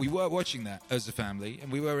to that. We were watching that as a family,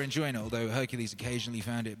 and we were enjoying it, although Hercules occasionally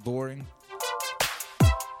found it boring.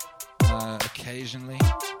 Occasionally.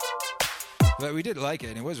 But we did like it,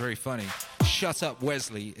 and it was very funny. Shut Up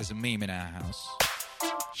Wesley is a meme in our house.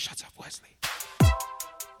 Shut up, Wesley.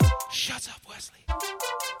 Shut up, Wesley.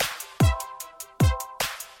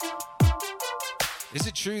 Is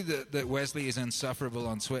it true that Wesley is insufferable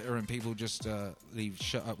on Twitter and people just leave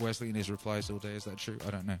Shut Up Wesley in his replies all day? Is that true?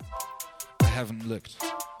 I don't know. I haven't looked.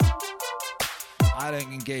 I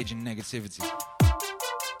don't engage in negativity.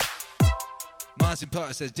 Martin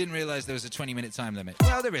Potter says, didn't realize there was a 20-minute time limit.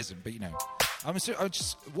 Well, there isn't, but you know. I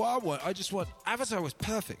just want Avatar was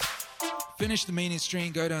perfect. Finish the meaning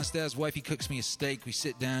stream, go downstairs, wifey cooks me a steak, we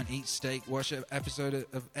sit down, eat steak, watch an episode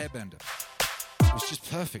of Airbender. It was just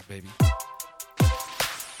perfect, baby.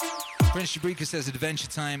 Prince Shabrika says Adventure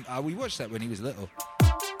Time. We watched that when he was little.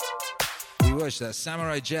 We watched that.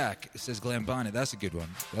 Samurai Jack says Glenn Barnett. That's a good one.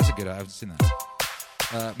 That's a good one. I haven't seen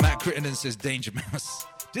that. Matt Crittenden says Danger Mouse.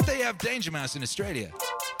 Did they have Danger Mouse in Australia?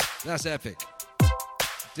 That's epic.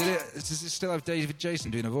 Does it still have David Jason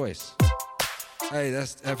doing a voice? Hey,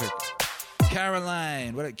 that's epic.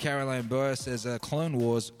 Caroline. What up, Caroline Boyer says Clone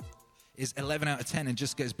Wars is 11 out of 10 and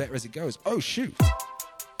just gets better as it goes. Oh, shoot.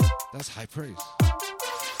 That's high praise.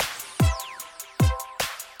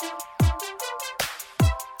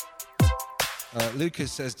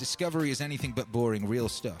 Lucas says Discovery is anything but boring, real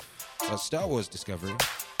stuff. Star Wars Discovery.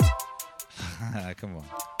 Come on.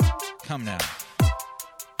 Come now.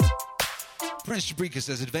 Prince Shabrika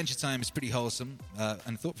says Adventure Time is pretty wholesome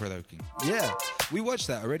and thought-provoking. Yeah, we watched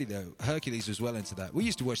that already, though. Hercules was well into that. We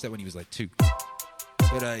used to watch that when he was like 2.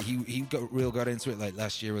 But he got into it like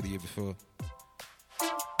last year or the year before.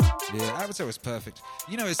 Yeah, Avatar was perfect.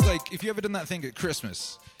 You know, it's like if you ever done that thing at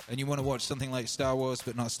Christmas and you want to watch something like Star Wars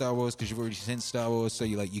but not Star Wars because you've already seen Star Wars, so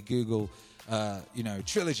you Google,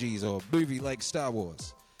 trilogies or movie like Star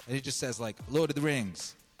Wars. And it just says like Lord of the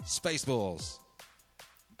Rings, Spaceballs.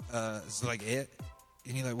 It's like it.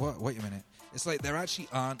 And you're like, what? Wait a minute. It's like there actually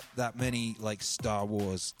aren't that many like Star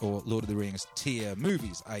Wars or Lord of the Rings tier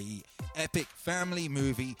movies, i.e. epic family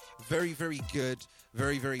movie, very, very good,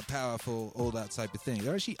 very, very powerful, all that type of thing.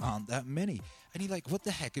 There actually aren't that many. And you're like, what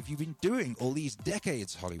the heck have you been doing all these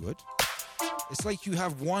decades, Hollywood? It's like you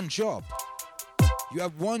have one job. You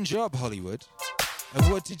have one job, Hollywood. And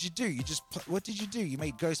what did you do? What did you do? You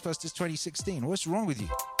made Ghostbusters 2016. What's wrong with you?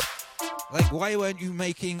 Like, why weren't you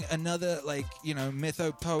making another,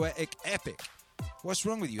 mythopoetic epic? What's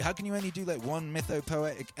wrong with you? How can you only do, one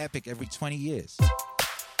mythopoetic epic every 20 years?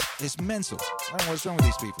 It's mental. I don't know what's wrong with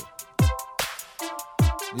these people.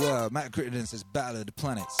 Yeah, Matt Crittenden says Battle of the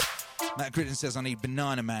Planets. Matt Crittenden says I need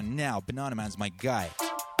Banana Man now. Banana Man's my guy.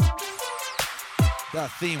 That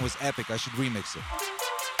theme was epic. I should remix it.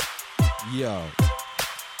 Yo.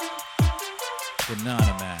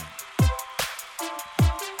 Banana Man.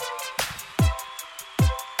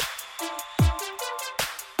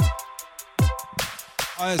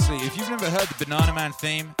 Honestly, if you've never heard the Banana Man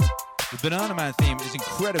theme, the Banana Man theme is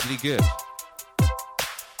incredibly good.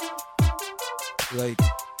 Like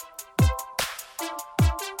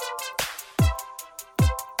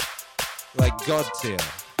God tier.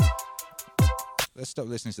 Let's stop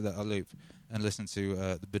listening to that loop and listen to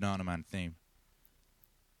the Banana Man theme.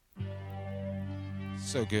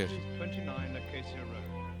 So good. This is 29 Acacia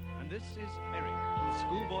Road, and this is Eric, the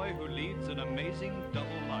schoolboy who leads an amazing double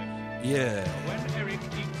life. Yeah. When Eric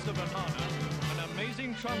eats a banana, an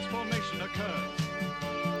amazing transformation occurs.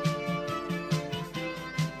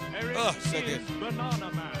 Eric so is good.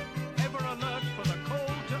 Banana Man, ever alert for the call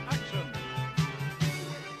to action.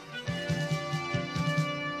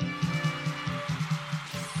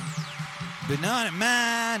 Banana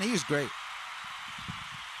Man, he was great.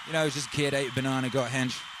 You know, just a kid, ate a banana, got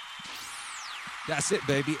hench. That's it,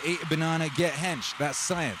 baby. Ate a banana, get hench. That's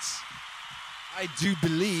science. I do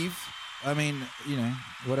believe, I mean, you know,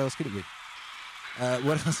 what else could it be?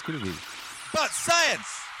 What else could it be? But science!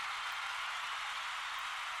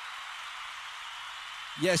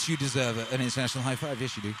 Yes, you deserve an international high five.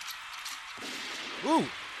 Yes, you do. Ooh!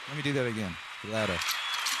 Let me do that again. Louder.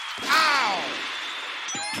 Ow!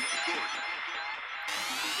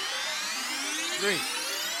 3,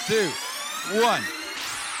 2, 1.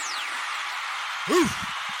 Oof!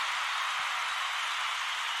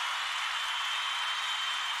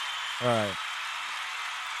 All right.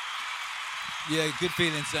 Yeah, good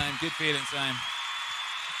feeling time. Good feeling time.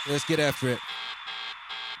 Let's get after it.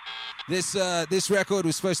 This record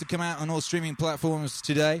was supposed to come out on all streaming platforms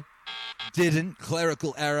today. Didn't.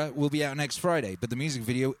 Clerical error. Will be out next Friday, but the music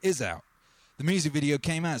video is out. The music video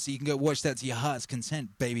came out, so you can go watch that to your heart's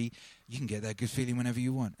content, baby. You can get that good feeling whenever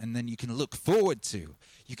you want, and then you can look forward to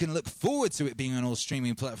it being on all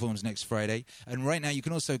streaming platforms next Friday. And right now, you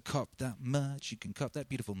can also cop that merch. You can cop that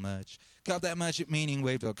beautiful merch. Cop that merch at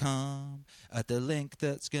meaningwave.com at the link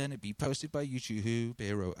that's going to be posted by YouTube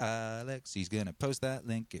hero Alex. He's going to post that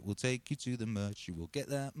link. It will take you to the merch. You will get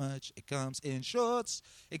that merch. It comes in shorts.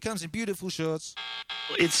 It comes in beautiful shorts.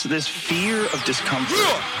 It's this fear of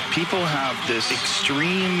discomfort. People have this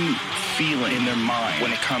extreme feeling in their mind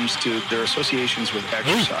when it comes to their associations with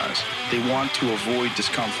exercise. They want to avoid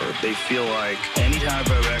discomfort. They feel like any type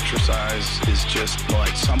of exercise is just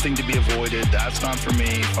like something to be avoided. That's not for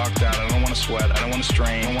me. Fuck that. I don't want to sweat. I don't want to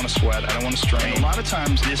strain. I don't want to sweat. I don't want to strain. A lot of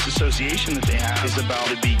times this association that they have is about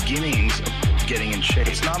the beginnings of getting in shape.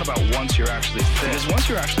 It's not about once you're actually fit. Because once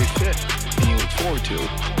you're actually fit and you look forward to it,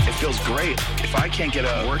 it feels great. If I can't get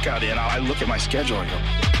a workout in, I look at my schedule and go,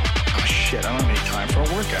 oh shit, I don't have any time for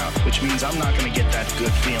a workout, which means I'm not going to get that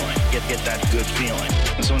good feeling, get that good feeling.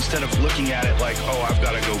 And so instead of looking at it like, oh, I've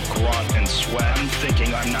got to go grunt and sweat, I'm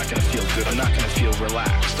thinking I'm not going to feel good, I'm not going to feel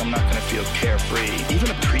relaxed, I'm not going to feel carefree, even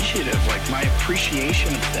appreciative, like my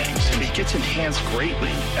appreciation of things, and it gets enhanced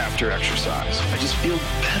greatly after exercise. I just feel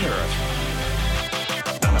better.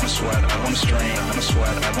 I want to sweat, I want to strain, I want to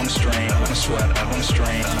sweat, I want to strain, I want to sweat, I want to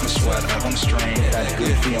strain, I want to sweat, I want to strain. Get that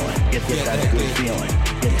good feeling, get that good feeling,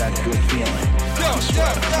 get that good feeling. I want to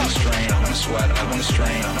sweat, I want to strain, I want to sweat, I want to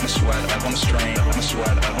strain, I want to sweat, I want to strain, I want to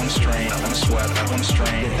sweat, I want to strain, I want to sweat, I want to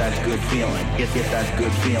strain. Get that good feeling, get that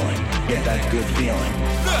good feeling, get that good feeling.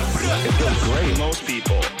 It feels great. Most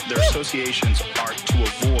people, their associations are to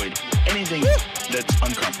avoid anything that's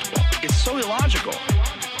uncomfortable. It's so illogical.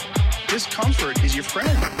 Discomfort is your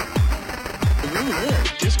friend. It really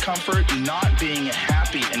is. Discomfort, not being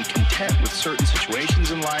happy and content with certain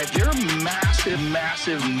situations in life, they're massive,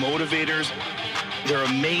 massive motivators. They're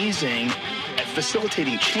amazing at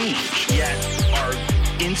facilitating change. Yet our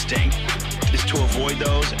instinct is to avoid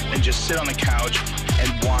those and just sit on the couch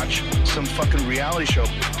and watch some fucking reality show.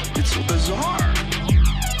 It's bizarre.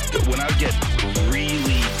 When I get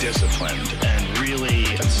really disciplined and really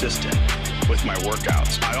consistent with my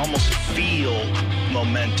workouts, I almost feel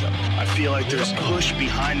momentum. I feel like there's push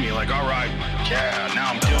behind me, like, all right, yeah,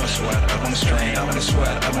 now I'm doing sweat. I want to strain, I want to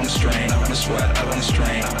sweat, I want to strain, I want to sweat, I want to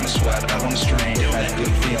strain, I want to sweat, I want to strain. Get that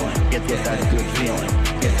good feeling, get that good feeling,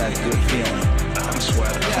 get that good feeling. I want to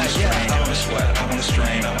sweat, I want to strain, I want to sweat, I want to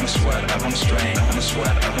strain, I want to sweat, I want to strain, I want to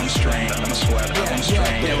sweat, I want to strain, I want to sweat, I want to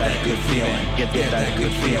strain. Get that good feeling, get that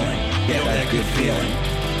good feeling, get that good feeling.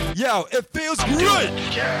 Yo, it feels I'm good. Doing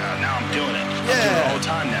it. Yeah, now I'm doing it. I'm doing it all the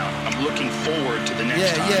time now. I'm looking forward to the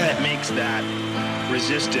next time. Yeah. It makes that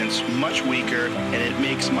resistance much weaker, and it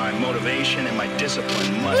makes my motivation and my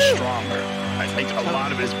discipline much stronger. I think a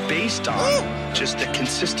lot of it is based on just the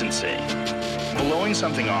consistency. Blowing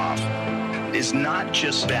something off is not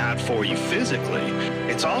just bad for you physically,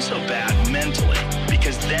 it's also bad mentally,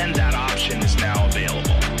 because then that option is now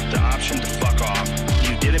available. The option to fuck off.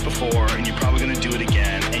 You did it before, and you're probably going to do it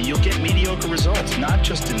again. not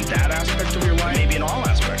just in that aspect of your life, maybe in all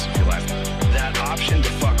aspects of your life, that option to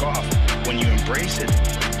fuck off, when you embrace it,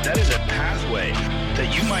 that is a pathway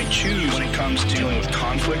that you might choose when it comes to dealing with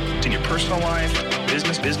conflict in your personal life,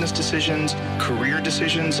 business decisions, career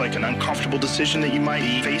decisions, like an uncomfortable decision that you might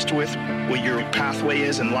be faced with, what your pathway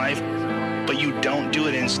is in life, but you don't do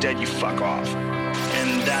it. Instead, you fuck off.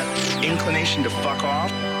 And that inclination to fuck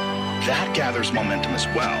off, that gathers momentum as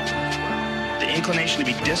well. The inclination to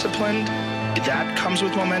be disciplined, that comes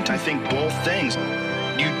with momentum. I think both things.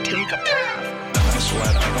 You take a path. I'm gonna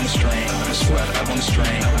sweat, I'm gonna strain, I'm gonna sweat, I'm gonna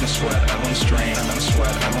strain, I'm gonna sweat, I'm gonna strain, I'm gonna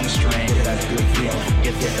sweat, I'm gonna strain. Get that good feeling,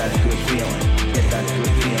 get that good feeling, get that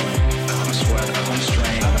good feeling. I'm gonna sweat, I'm gonna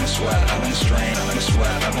strain, I'm gonna sweat, I'm gonna strain, I'm gonna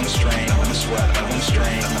sweat, I'm gonna strain, I'm gonna sweat, I'm gonna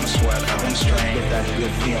strain, I'm gonna sweat, I'm gonna strain. Get that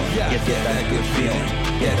good feeling, get that good feeling,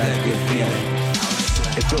 get that good feeling.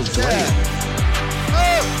 It feels great.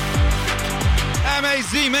 Oh!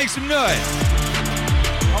 MAZ, make some noise.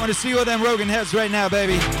 I want to see all them Rogan heads right now,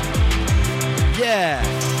 baby. Yeah.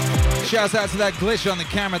 Shouts out to that glitch on the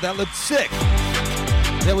camera. That looked sick.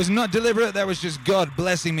 That was not deliberate. That was just God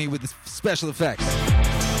blessing me with the special effects.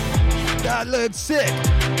 That looked sick.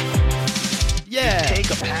 Yeah. You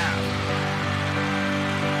take a path.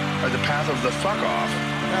 Or the path of the fuck off.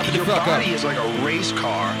 Your body is like a race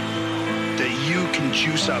car that you can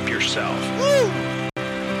juice up yourself. Woo!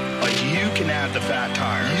 Like you can add the fat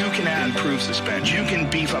tires, you can add improved suspension, you can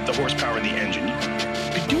beef up the horsepower in the engine. You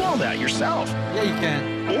can do all that yourself. Yeah, you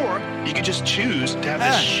can. Or you could just choose to have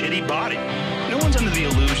this shitty body. No one's under the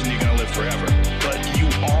illusion that you're gonna live forever, but you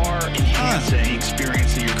are enhancing the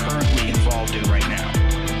experience that you're currently involved in right now.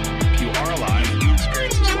 If you are alive, you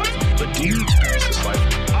experience this life. But do you experience this life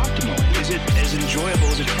optimally? Is it as enjoyable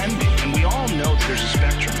as it can be? And we all know that there's a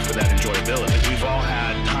spectrum for that enjoyability. We've all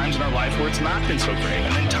had times in our life where it's not been so great,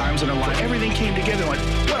 and then times in our life everything came together like,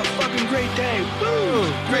 what a fucking great day, woo!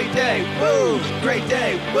 Great day, woo! Great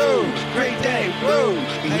day, woo! Great day, woo!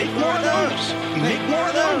 Make more of those! Make more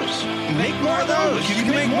of those! Make more of those! You can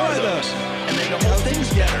make more of those! And then the whole thing's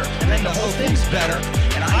better, and then the whole thing's better.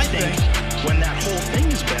 And I think when that whole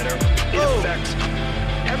thing is better, it affects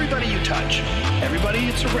everybody you touch, everybody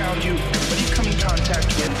that's around you, everybody you come in contact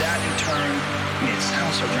with. That in turn, I mean, it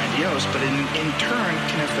sounds so grandiose, but in turn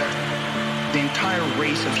can affect the entire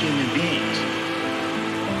race of human beings.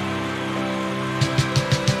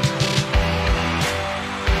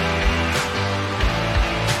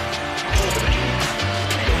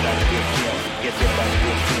 Get that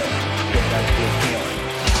good feeling. Get that good feeling.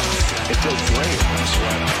 It feels great. I'm gonna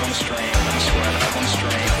sweat, I'm gonna strain, I'm gonna sweat, I'm gonna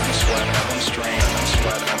strain, I'm gonna sweat, I'm gonna strain, I'm gonna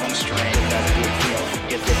sweat, I'm gonna strain. Get that good feeling.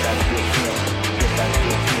 Get that good feeling. Get that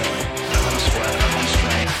good feeling. I'm gonna sweat, I'm gonna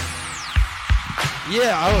strain.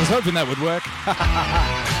 Yeah, I was hoping that would work. I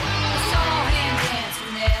saw him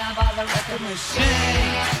dancing there by the record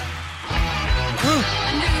machine.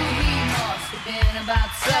 I knew he must have been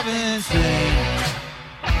about 17.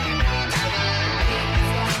 He was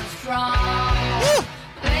going strong,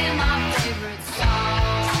 playing my favorite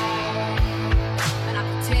song. And I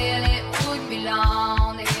could tell it wouldn't be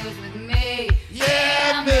long that he was with me.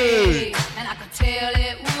 Yeah, me. And I could tell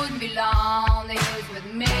it wouldn't be long that he was with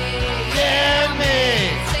me. Yeah, me.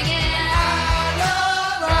 Singing, I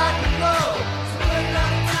love rock and roll. Spending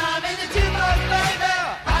all the time in the jukebox, baby.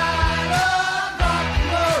 I love rock and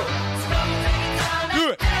roll. Spending time in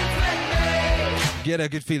the dance with me. Get that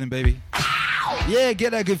good feeling, baby. Yeah,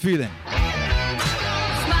 get that good feeling.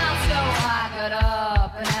 Smiled so I got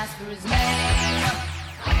up and asked for his name.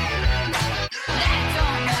 That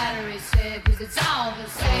don't matter, he said, 'cause it's all the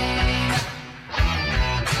same.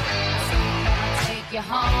 So I'll take you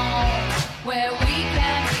home where we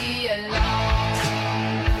can be alone.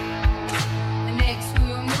 And next we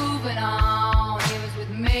were moving on, he was with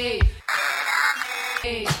me.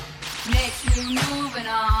 Next we were moving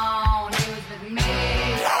on, he was with me.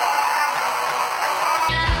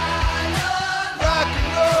 Rock and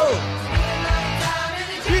roll.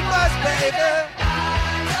 Keep us, baby.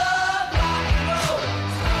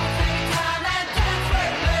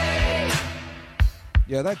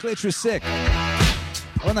 Yeah, that glitch was sick. I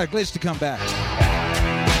want that glitch to come back.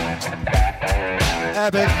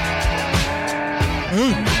 Epic.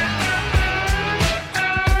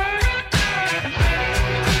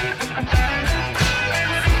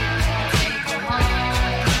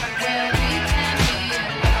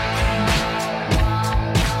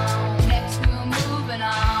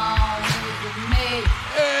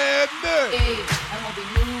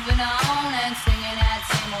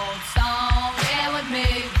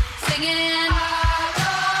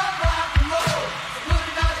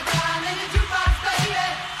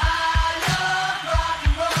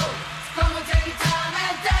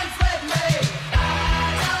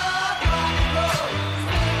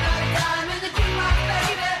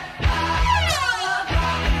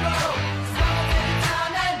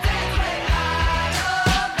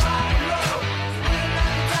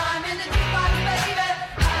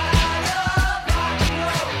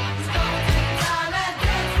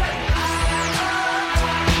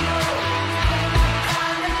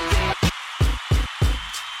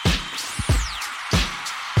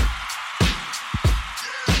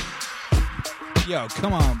 Yo,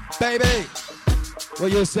 come on, baby.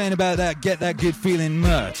 What you're saying about that Get That Good Feeling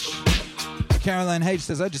merch. Caroline H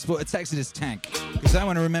says, I just bought a Texas tank because I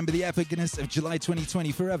want to remember the epicness of July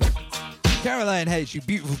 2020 forever. Caroline H, you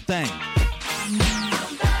beautiful thing.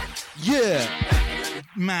 Yeah.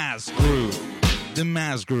 Maz Groove. The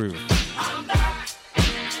Maz Groove.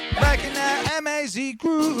 Back in that MAZ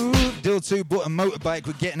groove. Dill 2 bought a motorbike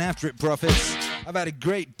with Getting After It profits. I've had a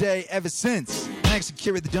great day ever since. Thanks to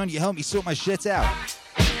Kira the Don, you helped me sort my shit out.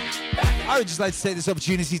 I would just like to take this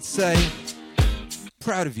opportunity to say,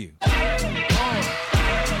 proud of you.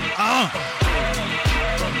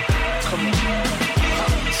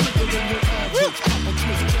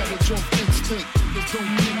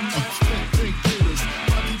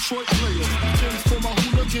 Detroit players, James for my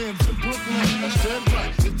hooligans in Brooklyn. That's dead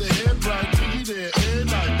right. If the head right, be there every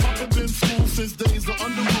night. Papa been school since days of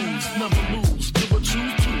under rules. Never lose. Never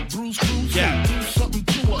choose to. Bruce Cruz. Yeah. Do something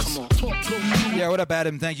to us. Talk, go through. Yeah, what up,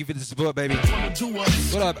 Adam? Thank you for the support, baby.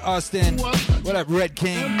 What up, Austin? What up, Red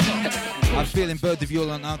King? I'm feeling both of you all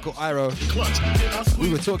on Uncle Iro. We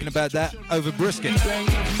were talking about that over brisket.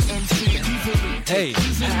 Hey.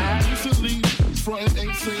 Frontin'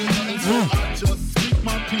 ain't saying nothing, so I just speak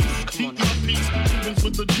my peace. Keep my peace, even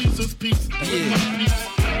with the Jesus peace. With my peace,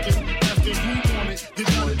 asking who want it. You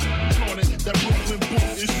got it, on it. That Brooklyn book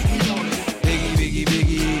is sweet on it. Biggie, biggie,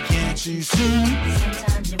 biggie, can't you see?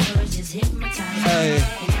 Sometimes your words just hypnotize me. Hey.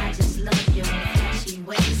 And I just love your flashy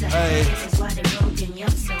ways. Hey. This is why they're broken your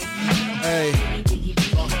soul. Hey. Biggie, biggie,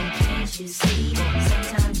 biggie, can't you see?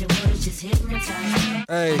 Sometimes your words just hypnotize me.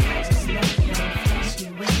 Hey. And I just love your flashy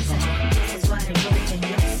ways.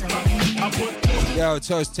 Yo,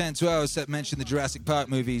 Toast 1012 set mentioned the Jurassic Park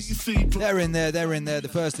movies. They're in there. The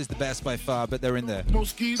first is the best by far, but they're in there. Yeah.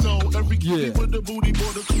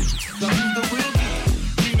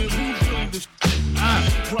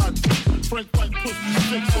 Frank White put me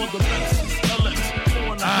 6 on the Lexus LX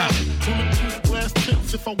 4.5 glass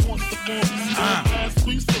tips if I want some more. Ask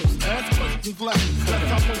please first, ask questions last. That's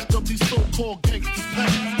how most of these so-called gangsters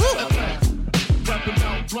pass. Rapping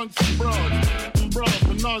out blunts and broads,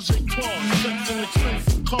 menage a trois, sex and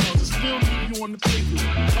expensive cars. I still leave you on the pavement.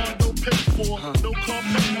 Condo paid for, no car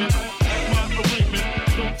payment. My arraignment,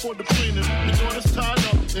 no for the plaintiff. Your daughter's tied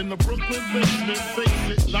up in the Brooklyn basement. Face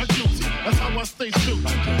it, not guilty. That's how I stay still.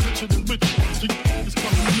 Richer than richer, so you just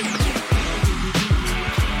come and get me.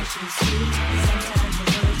 Sometimes the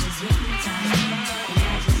words is hypnotizing, and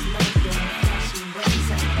I just love your flashy ways.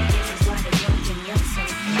 This is why they're broken your soul.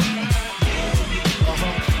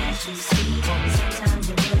 Sometimes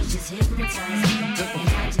your words just hypnotize me, and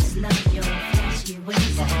I just love your flashy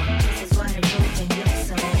ways. This is why they're broken your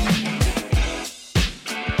soul.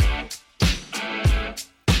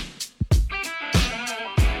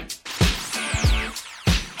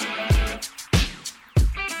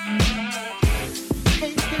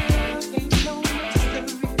 Hey girl, ain't no mystery.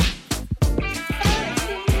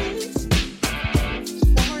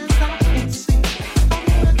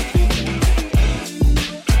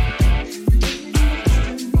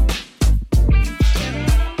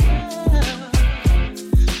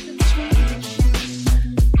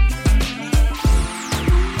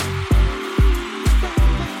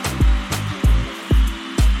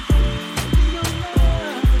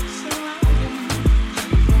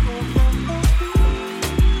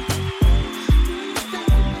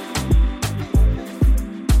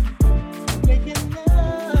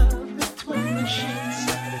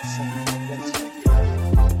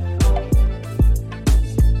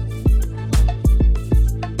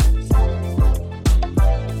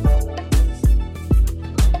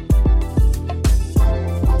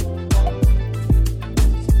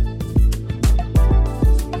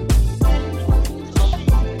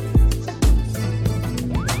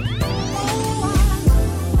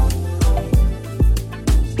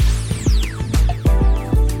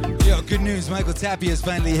 Michael Tapia is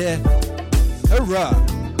finally here. Hoorah!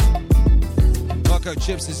 Marco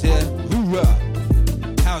Chips is here. Hoorah!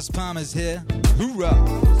 House Palmer's here. Hoorah!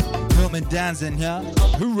 Milton Dan's in here.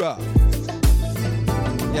 Hoorah!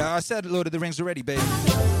 Yeah, I said Lord of the Rings already, baby.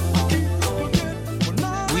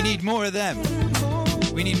 We need more of them.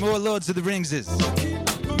 We need more Lords of the Ringses.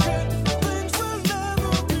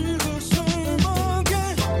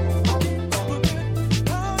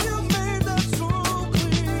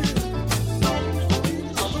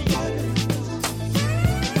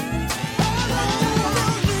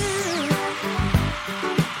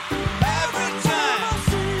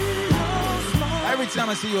 Time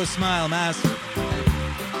I see your smile, Mas.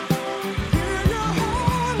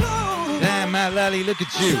 Damn, Matt Lally, look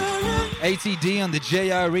at you. ATD on the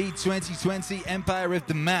JRE 2020 Empire of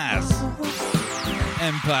the Mas.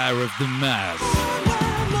 empire of the mass.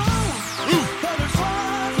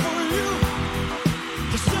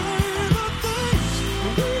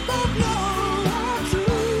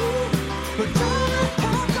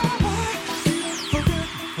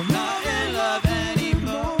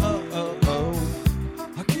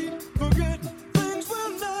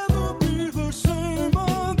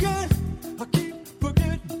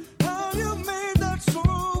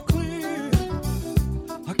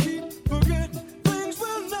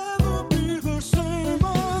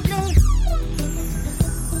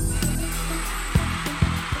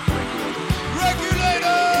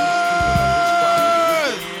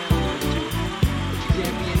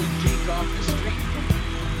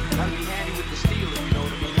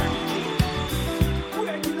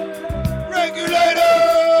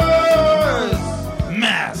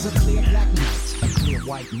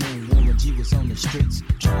 Streets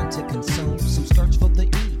trying to consume some search for the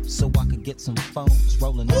E so I could get some phones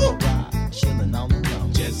rolling in a ride, chilling all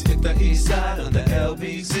alone. Just hit the east side of the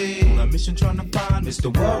LBC on a mission trying to find Mr.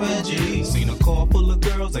 Warren G. Seen a car full of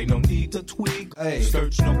girls, ain't no need to tweak. Hey.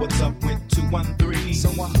 Search know what's up with 213. So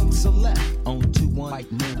I hooked select on 21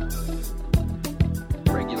 white moon.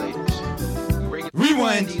 Regulators.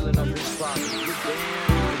 Rewind.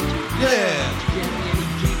 Yeah.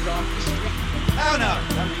 Oh no.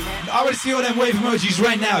 I want to see all them wave emojis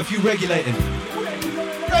right now if you regulating.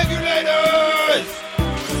 Regulators!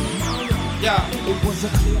 Yeah. It was a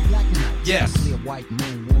clear black night. Yes. Clear white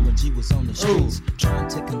moon. Warren G was on the streets trying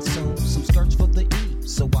to consume some skirts for the E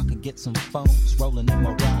so I could get some phones rolling in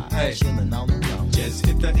my ride, chilling all alone. Just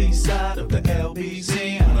hit the east side of the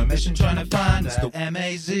LBC on a mission trying to find Mr.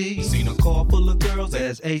 MAZ. Seen a car full of girls,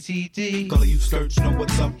 there's ATD. Color you search, know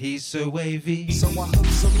what's up, he's so wavy. So I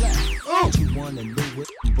hooked select. 21 and Lewis,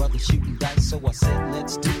 brother shooting dice, so I said,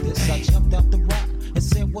 let's do this. I jumped out the rock and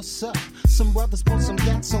said, what's up? Some brothers pulled some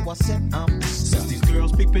gas, so I said, I'm stuck. Since these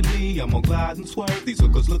girls pick me, I'm gonna glide and swerve. These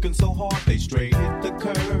hookers looking so hard, they straight hit the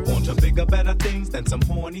curve. Want to bigger, better things than some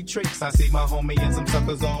horny tricks. I see my homie and some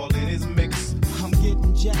suckers all in his mix. I'm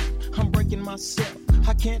getting jacked, I'm breaking myself.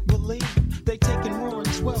 I can't believe they taking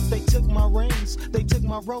Warren's wealth. They took my rings, they took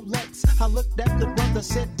my Rolex. I looked at the brother,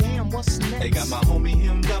 said, damn, what's next? They got my homie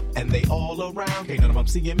hemmed up and they all around. Can't none of them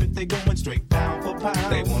see him if they going straight pound for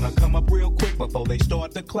pound. They wanna come up real quick before they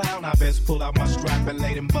start to clown. I best pull out my strap and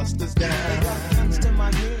lay them busters down. They got guns to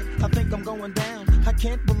my head, I think I'm going down. I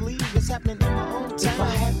can't believe it's happening in my own town. If I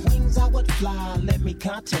had wings, I would fly. Let me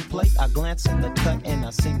contemplate. I glance in the cut and I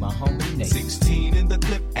see my homie Nate. 16 in the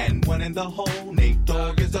clip and 1 in the hole. Nate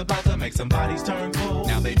Dogg is about to make some bodies turn cold.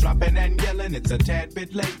 Now they dropping and yelling, it's a tad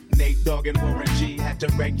bit late. Nate Dogg and Warren G had to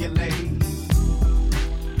regulate.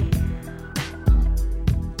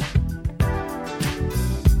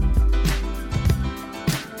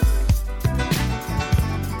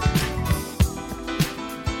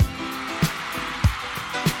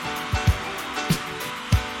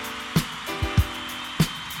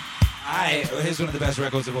 Here's one of the best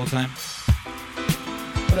records of all time.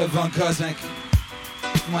 What up, Von Cosmic?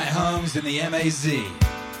 My homes in the MAZ.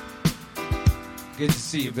 Good to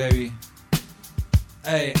see you, baby.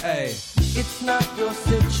 Hey, hey. It's not your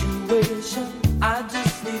situation. I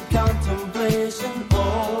just need contemplation.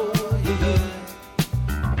 Oh, yeah.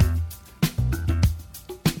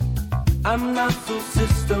 I'm not so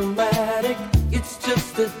systematic. It's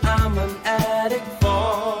just that I'm an addict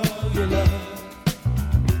for your love.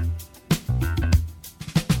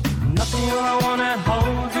 Nothing I wanna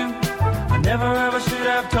hold you. I never ever should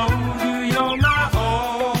have told you you're my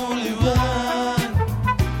only one.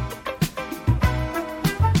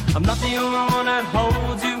 I'm not the only one that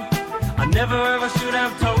holds you. I never ever should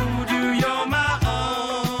have told you you're my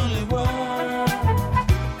only one.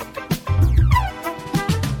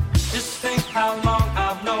 Just think how long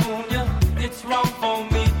I've known you. It's wrong for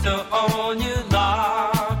me to own you.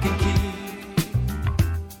 Lock and key.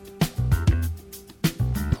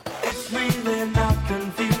 It's really not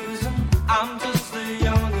confusing. I'm just a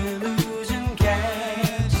young illusion,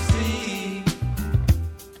 can't you see?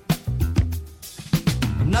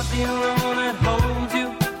 I'm not the only one that holds you.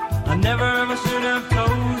 I never ever should have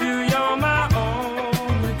told you you're my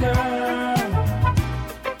only girl.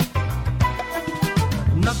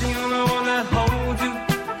 I'm not the only one that holds you.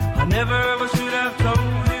 I never ever should have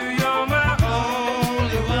told you you're my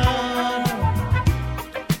only one.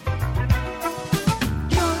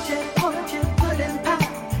 Georgia, Georgia, pudding pie.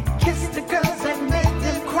 Kiss the girls and make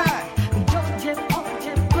them cry. Georgia,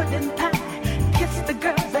 Georgia, pudding pie. Kiss the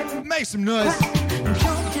girls and make some noise.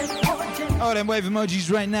 Oh, them wave emojis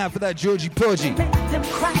right now for that Georgie Porgy.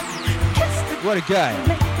 What a guy.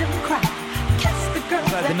 Make them cry. Kiss the girls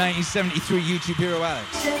Like the 1973 YouTube hero Alex.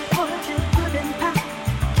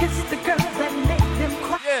 Kiss the girls that make them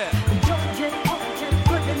cry. Yeah. Georgia,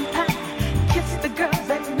 pudding pie. Kiss the girls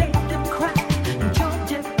that make them cry.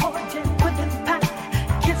 Georgia, pudding pie.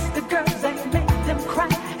 Kiss the girls that make them cry.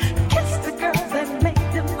 Kiss the girls that make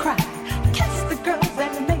them cry. Kiss the girls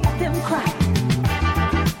that make them cry.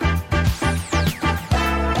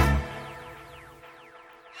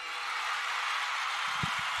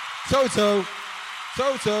 Toto,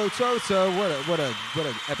 what a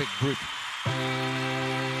epic group.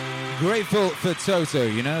 Grateful for Toto,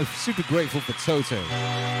 you know, super grateful for Toto.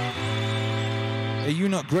 Are you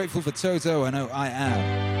not grateful for Toto? I know I am.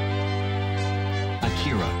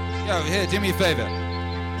 Akira. Yo, here, do me a favor.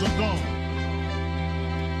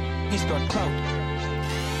 He's got clout.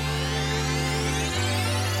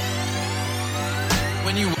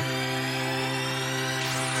 When you...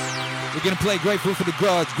 We're gonna play Grateful for the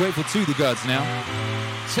Gods, Grateful to the Gods now.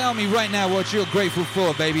 Tell me right now what you're grateful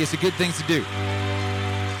for, baby. It's a good thing to do.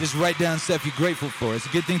 Just write down stuff you're grateful for. It's a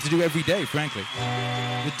good thing to do every day, frankly.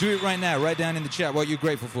 But do it right now. Write down in the chat what you're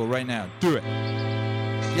grateful for right now. Do it.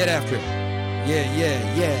 Get after it. Yeah.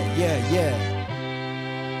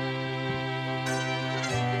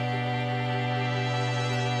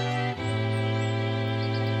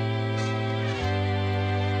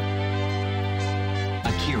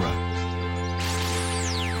 Akira.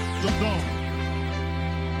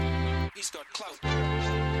 He's got clout.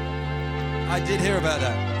 I did hear about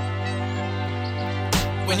that.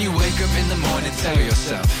 When you wake up in the morning, tell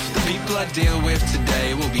yourself the people I deal with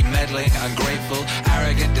today will be meddling, ungrateful,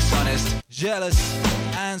 arrogant, dishonest, jealous,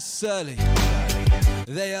 and surly.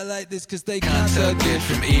 They are like this because they can't tell good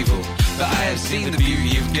from evil. But I have seen the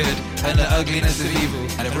beauty of good and the ugliness of evil,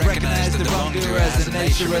 and have recognized that the wrongdoer has a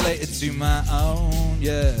nature related to my own,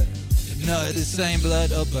 yeah. Not the same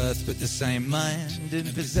blood or birth, but the same mind,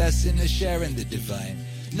 and possessing a share in the divine.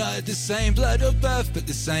 Not the same blood or birth, but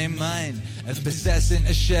the same mind, and possessing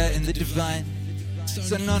a share in the divine.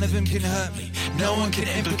 So none of them can hurt me. No one can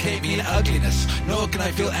implicate me in ugliness, nor can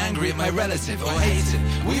I feel angry at my relative or hate it.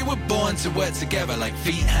 We were born to work together like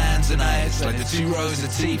feet, hands, and eyes, like the two rows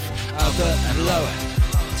of teeth, upper and lower.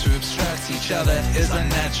 To obstruct each other is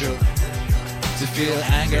unnatural. To feel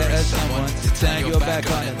anger at someone, to turn your back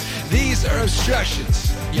on it. These are obstructions.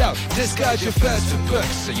 Yo, discard your thirst for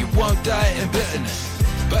books so you won't die in bitterness,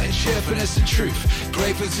 but in cheerfulness and truth.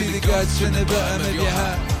 Grateful to the gods from the bottom of your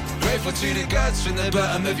heart. Grateful to the gods from the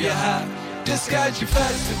bottom of your heart. Discard your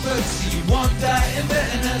thirst for books so you won't die in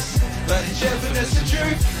bitterness, but in cheerfulness and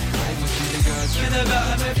truth. Grateful to the gods from the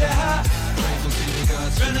bottom of your heart. Grateful to the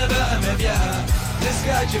gods from the bottom of your heart.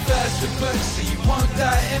 Discard your thirst for books so you won't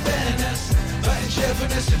die in bitterness, but in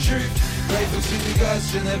cheerfulness and truth. Grateful to the gods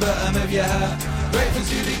from the bottom of your heart. Grateful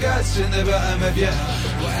to the gods from the bottom of your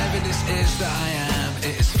heart. Whatever this is that I am,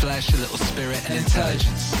 it is flesh, a little spirit, and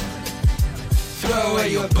intelligence. Throw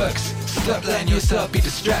away your books. Stop letting yourself be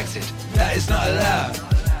distracted. That is not allowed.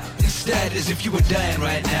 Instead, as if you were dying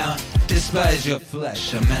right now, despise your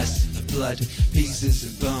flesh, a mess of blood, pieces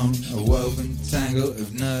of bone, a woven tangle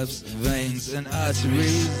of nerves, veins, and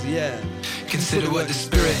arteries. Yeah. Consider what the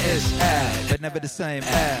spirit is, air, but never the same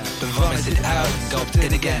air, but vomited out and gulped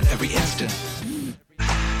in again every instant.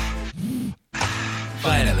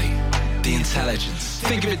 Finally, the intelligence.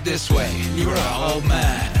 Think of it this way: you are an old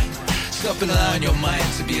man. Stop allowing your mind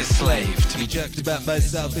to be a slave, to be jerked about by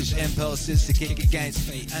selfish impulses, to kick against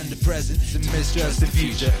fate and the present, and mistrust the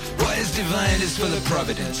future. What is divine is full of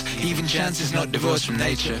providence. Even chance is not divorced from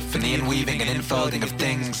nature, from the inweaving and infolding of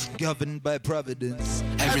things governed by providence.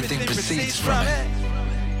 Everything proceeds from it.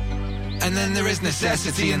 And then there is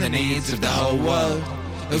necessity in the needs of the whole world,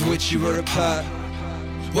 of which you are a part.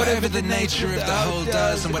 Whatever the nature of the whole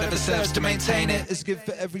does, and whatever serves to maintain it, is good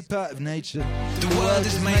for every part of nature. The world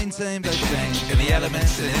is maintained by change in the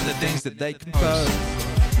elements and in the things that they compose.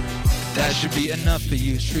 That should be enough for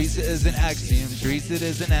you. Treat it as an axiom. Treat it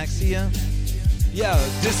as an axiom. Yo,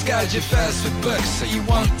 discard your thirst for books so you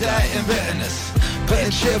won't die in bitterness, but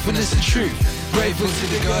in cheerfulness and truth. Grateful to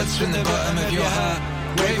the gods from the bottom of your heart.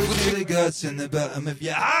 Grateful to the gods in the bottom of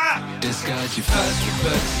your heart. Discard your thirst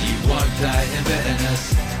for books so you won't die in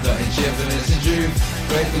bitterness, but in cheerfulness and truth.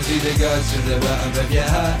 Grateful to the gods from the bottom of your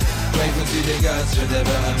heart. Grateful to the gods from the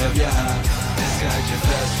bottom of your heart. Discard your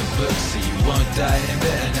thirst for books so you won't die in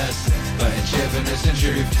bitterness, but in cheerfulness and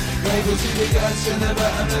truth. Grateful to the gods from the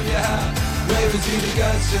bottom of your heart. Grateful to the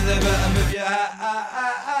gods from the bottom of your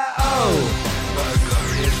heart. Oh, what a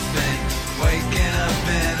glorious thing, waking up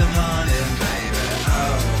in the morning, baby.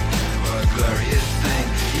 Oh, what a glorious thing,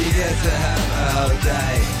 you get to have all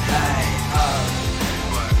day. Hey, oh,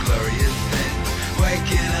 what a glorious thing, waking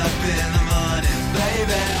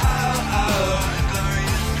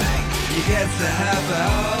you get to have a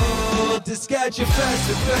hold. Discard your first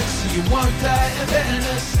effects so you won't die of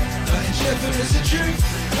bitterness. Fighting shepherd is the truth.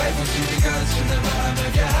 Grateful to the gods from the bottom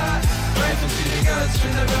of your heart. Grateful to the gods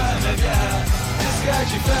from the bottom of your heart. Discard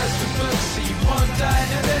your first effects so you won't die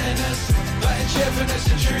of bitterness. Fighting shepherd is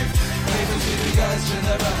the truth. Grateful to the gods from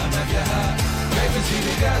the bottom of your heart. Grateful to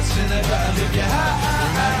the gods from the bottom of your heart.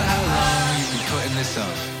 Remember how long you've been putting this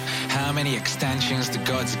off? How many extensions the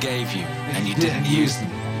gods gave you and you didn't use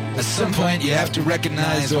them? At some point you have to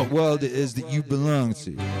recognize what world it is that you belong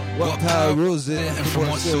to. What power rules it and from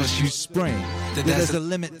what source you spring. There's a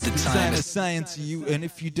limit to the time assigned to you, and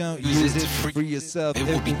if you don't use it for yourself, it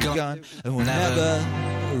will be gone and will never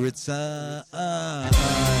return.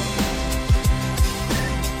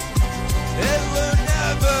 It will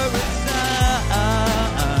never return.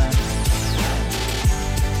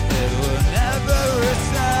 It will never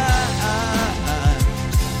return.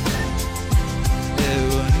 It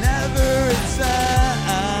will never return.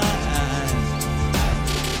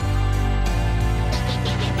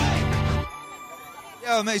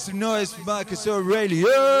 Yo, make some noise for Marcus Aurelius.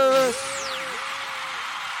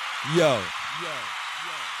 Yo.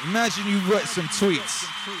 Imagine you wrote some tweets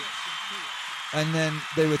and then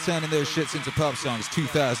they were turning those shits into pop songs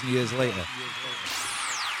 2,000 years later.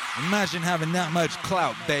 Imagine having that much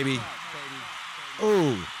clout, baby.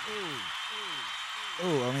 Oh,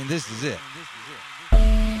 I mean, this is it.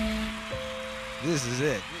 This is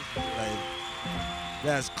it. Like,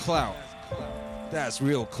 that's clout. That's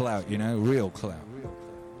real clout, you know? Real clout.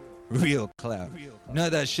 Real clout. None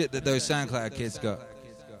of that shit that those SoundCloud kids got.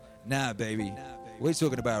 Nah, baby. We're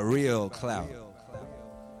talking about real clout.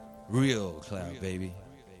 Real clout, baby.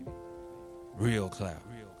 Real clout.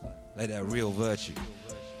 Like that real virtue.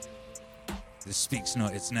 This speaks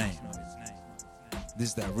not its name. This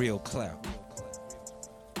is that real clout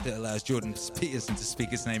that allows Jordan Peterson to speak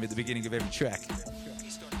his name at the beginning of every track.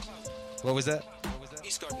 What was that?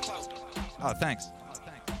 Oh, thanks.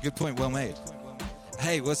 Good point, well made.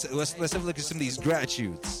 Hey, let's have a look at some of these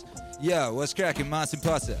gratitudes. Yo, what's cracking, Martin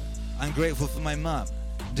Potter? I'm grateful for my mom.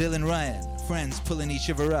 Dylan Ryan, friends pulling each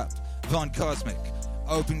other up. Von Cosmic,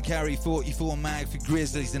 open carry 44 mag for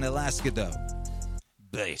Grizzlies in Alaska though.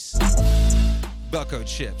 Bass. Bucko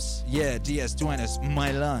Chips, yeah, DS Duenas,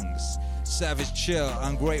 my lungs. Savage Chill,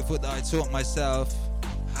 I'm grateful that I taught myself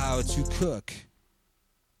how to cook.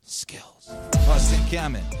 Skills. Austin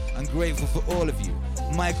Cameron, I'm grateful for all of you.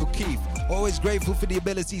 Michael Keefe, always grateful for the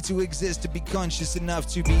ability to exist, to be conscious enough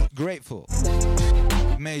to be grateful.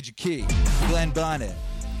 Major Key, Glenn Barnett,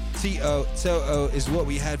 Toto is what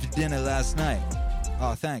we had for dinner last night.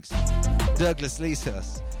 Oh, thanks. Douglas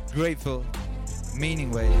Lisos, grateful,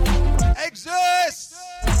 meaning wave. Exist!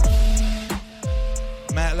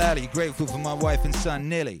 Matt Lally, grateful for my wife and son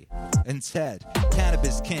Nilly. And Ted,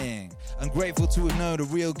 Cannabis King. I'm grateful to have known a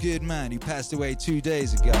real good man who passed away 2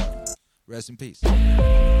 days ago. Rest in peace.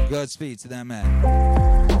 Godspeed to that man.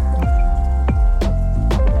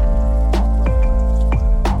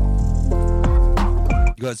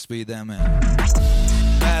 Godspeed that man.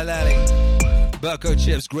 Matt Lally, Bucko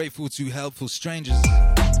Chips, grateful to helpful strangers.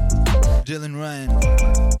 Dylan Ryan,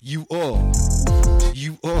 you all.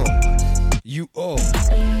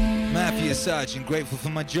 Mafia Sergeant, grateful for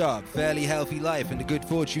my job, fairly healthy life, and the good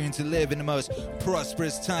fortune to live in the most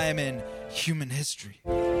prosperous time in human history.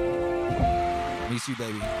 Me too,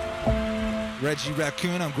 baby. Reggie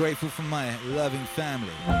Raccoon, I'm grateful for my loving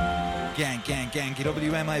family. Gang, get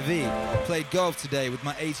WMIV. Played golf today with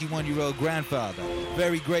my 81-year-old grandfather.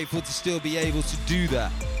 Very grateful to still be able to do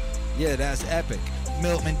that. Yeah, that's epic.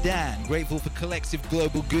 Miltman Dan, grateful for collective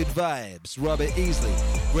global good vibes. Robert Easley,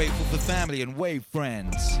 grateful for family and wave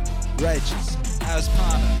friends. Regis, House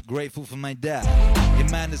Palmer, grateful for my dad.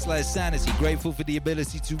 Emmanuel Slice Sanity, grateful for the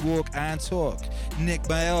ability to walk and talk. Nick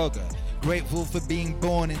Bialga, grateful for being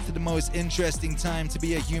born into the most interesting time to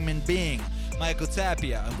be a human being. Michael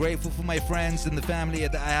Tapia, I'm grateful for my friends and the family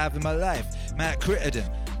that I have in my life. Matt Crittenden,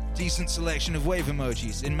 decent selection of wave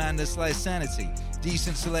emojis. In Manda Slice Sanity,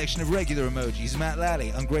 decent selection of regular emojis. Matt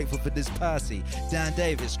Lally, I'm grateful for this party. Dan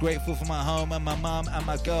Davis, grateful for my home and my mom and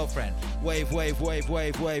my girlfriend. Wave.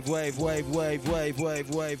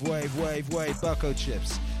 Bucko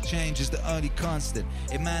Chips, change is the only constant.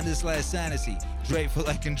 In Manda Slice Sanity, grateful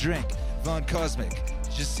I can drink. Von Cosmic,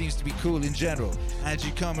 just seems to be cool in general.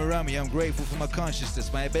 Andrew Kamarami, I'm grateful for my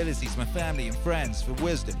consciousness, my abilities, my family and friends, for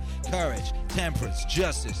wisdom, courage, temperance,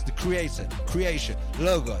 justice, the creator, creation,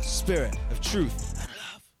 logos, spirit of truth and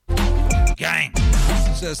love. Gang!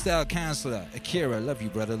 Sir Style Counselor, Akira, love you,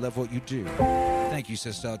 brother, love what you do. Thank you,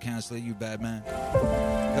 Sir Style Counselor, you bad man.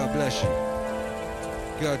 God bless you.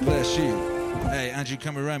 God bless you. Hey, Andrew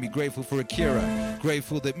Kamarami, grateful for Akira.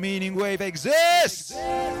 Grateful that Meaning Wave exists!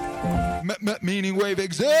 Meaning Wave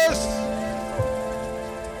exists!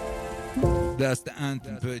 That's the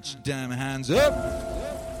anthem. Put your damn hands up!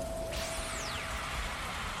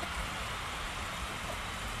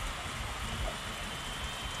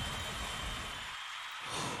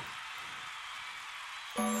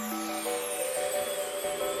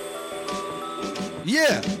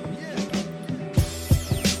 Yeah!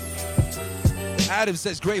 Adam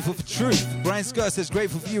says grateful for truth. Brian Scott says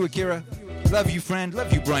grateful for you, Akira. Love you, friend.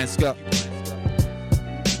 Love you, Brian Scott.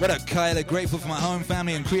 What up, Kyla? Grateful for my home,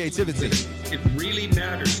 family, and creativity. It really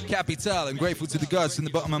matters. Capital, and grateful to the gods from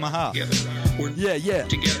the bottom of my heart. Together. Yeah.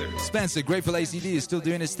 Together. Spencer, grateful ACD is still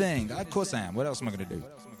doing his thing. Of course I am. What else am I going to do?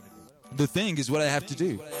 The thing is what I have to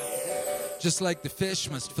do. Just like the fish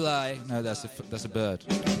must fly. No, that's a bird.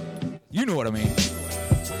 You know what I mean.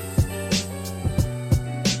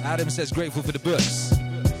 Adam says grateful for the books.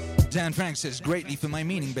 Dan Frank says greatly for my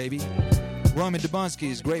meaning, baby. Roman Dubonsky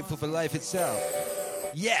is grateful for life itself.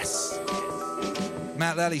 Yes!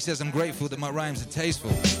 Matt Lally says I'm grateful that my rhymes are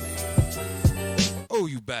tasteful. Oh,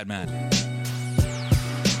 you bad man.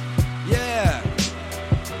 Yeah!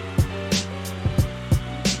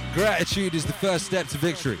 Gratitude is the first step to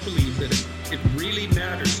victory. I believe that it really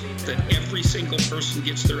matters that every single person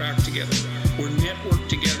gets their act together. We're networked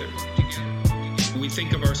together. We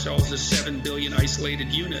think of ourselves as 7 billion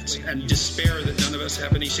isolated units and despair that none of us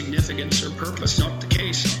have any significance or purpose. Not the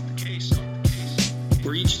case.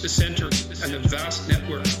 We're each the center and a vast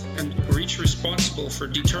network, and we're each responsible for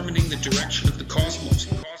determining the direction of the cosmos,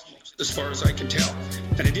 as far as I can tell.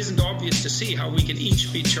 And it isn't obvious to see how we can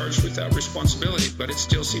each be charged with that responsibility, but it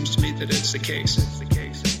still seems to me that it's the case.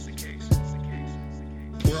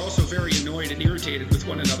 We're also very annoyed and irritated with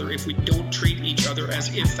one another if we don't treat each other as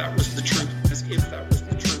if that was the truth, as if that was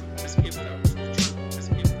the truth, as if that was the truth, as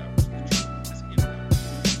if that was the truth, as if that was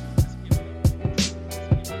the truth.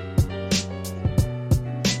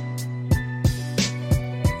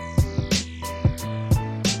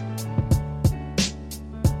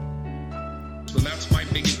 So that's my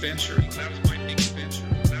big adventure.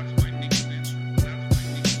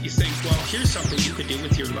 You think, well, here's something you could do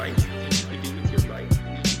with your life.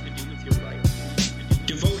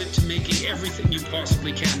 Devote it to making everything you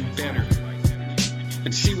possibly can better.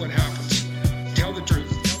 And see what happens. Tell the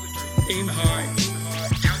truth. Aim high.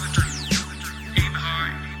 Tell the truth. Aim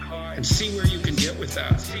high. And see where you can get with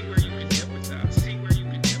that. See where you can get with that. See where you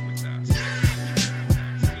can get with that.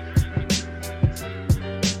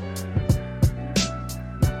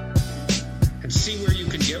 And see where you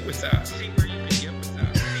can get with that. See where you can get with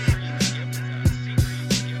that.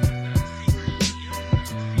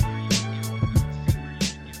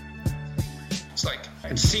 It's like,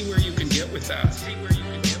 and see where you can get with that. See where you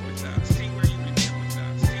can get with that. See where you can get with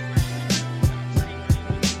that. See where you can get with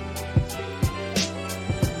that.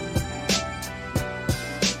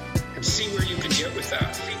 And see where you can get with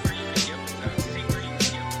that. See where you can get with that. See where you can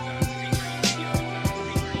get with that. See where you can get with that.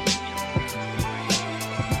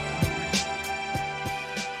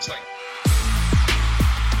 It's like.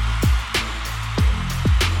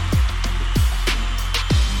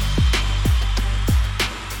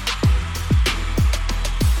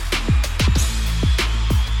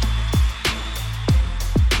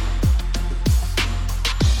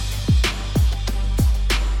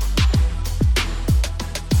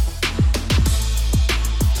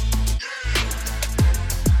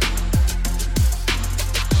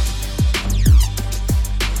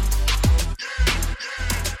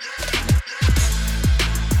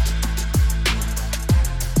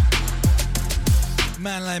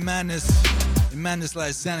 Man like madness, madness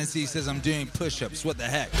like sanity says I'm doing push-ups. What the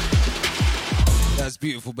heck? That's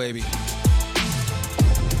beautiful, baby.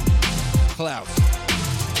 Klaus.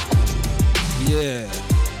 Yeah.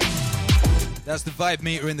 That's the vibe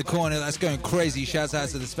meter in the corner. That's going crazy. Shouts out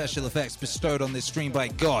to the special effects bestowed on this stream by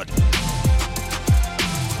God.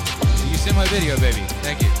 You see my video, baby.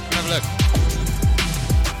 Thank you. Come have a look.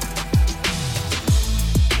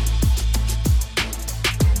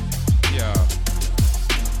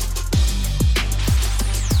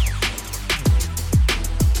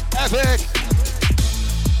 Epic!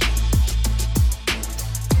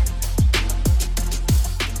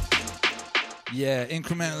 Yeah,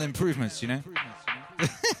 incremental improvements, you know?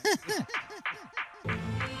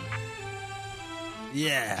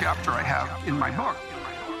 Yeah. Chapter I have in my book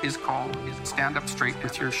is called Stand Up Straight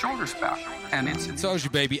with Your Shoulders Back. And it's... I told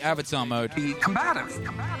you, baby, avatar mode. Be combative,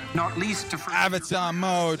 not least to... Avatar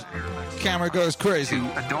mode. Camera goes crazy.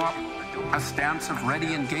 To adopt a stance of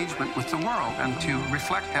ready engagement with the world and to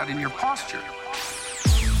reflect that in your posture.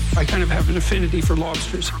 I kind of have an affinity for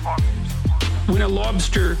lobsters. When a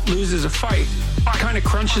lobster loses a fight, he kind of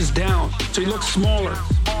crunches down, so he looks smaller.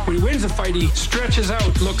 When he wins a fight, he stretches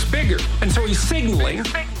out, looks bigger. And so he's signaling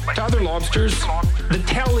to other lobsters the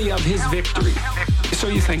tally of his victory. So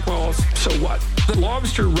you think, well, so what? The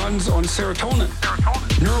lobster runs on serotonin,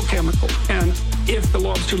 neurochemical. And if the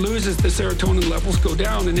lobster loses, the serotonin levels go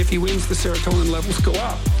down. And if he wins, the serotonin levels go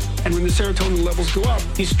up. And when the serotonin levels go up,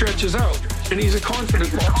 he stretches out. And he's a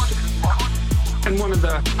confident lobster. And one of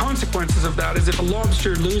the consequences of that is if a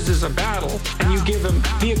lobster loses a battle and you give him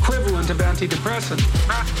the equivalent of antidepressant,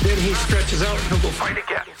 then he stretches out and he'll go fight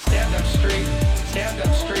again. Stand up straight, stand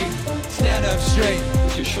up straight, stand up straight,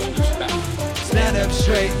 with your shoulders back. Stand up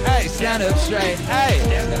straight, hey, stand up straight, hey.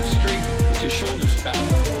 Stand up straight, with your shoulders back.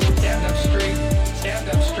 Stand up straight, stand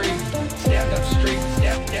up straight, stand up straight,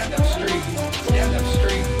 stand up straight, stand up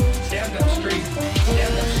straight, stand up straight,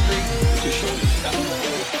 stand up straight, with your shoulders back.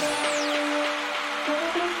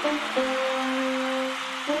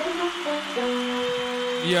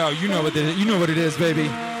 Yo, you know what it is. You know what it is, baby.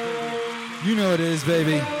 You know what it is,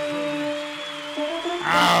 baby.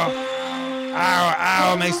 Ow. Ow,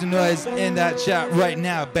 ow. Make some noise in that chat right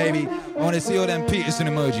now, baby. I want to see all them Peterson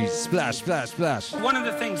emojis. Splash, splash, splash. One of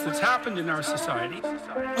the things that's happened in our society is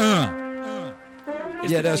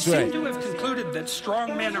yeah, that that's we right. seem to have concluded that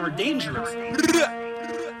strong men are dangerous.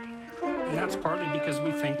 And that's partly because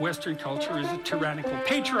we think Western culture is a tyrannical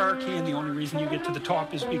patriarchy, and the only reason you get to the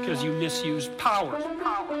top is because you misuse power.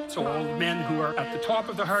 So all the men who are at the top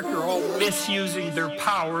of the hierarchy are all misusing their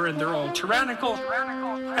power, and they're all tyrannical.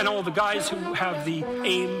 And all the guys who have the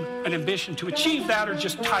aim and ambition to achieve that are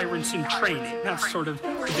just tyrants in training. That's sort of the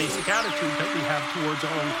basic attitude that we have towards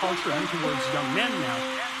our own culture and towards young men now.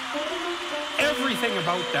 Everything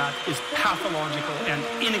about that is pathological and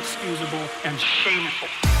inexcusable and shameful.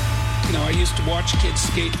 You know, I used to watch kids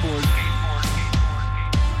skateboard.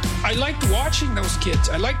 I liked watching those kids.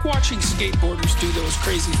 I like watching skateboarders do those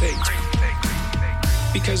crazy things.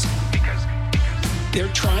 Because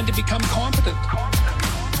they're trying to become competent.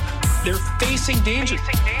 They're facing danger.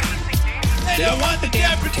 They don't want the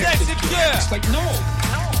damn protective gear. It's like, no.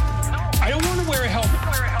 I don't want to wear a helmet.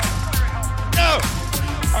 No.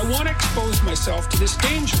 I want to expose myself to this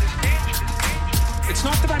danger. It's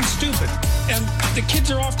not that I'm stupid. And the kids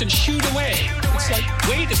are often shooed away. It's like,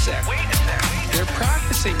 wait a sec. They're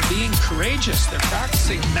practicing being courageous. They're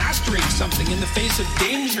practicing mastering something in the face of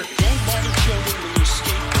danger. Don't bother children when you're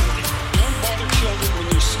skateboarding. Don't bother children when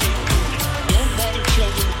you're skateboarding. Don't bother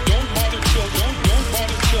children. Don't bother children. Don't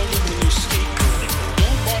bother children when you're skateboarding.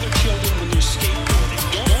 Don't bother children when you're skateboarding.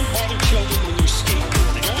 Don't bother children when you're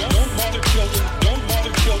skateboarding. Don't bother children. Don't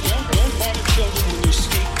bother children. Don't bother children when you're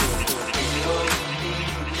skateboarding.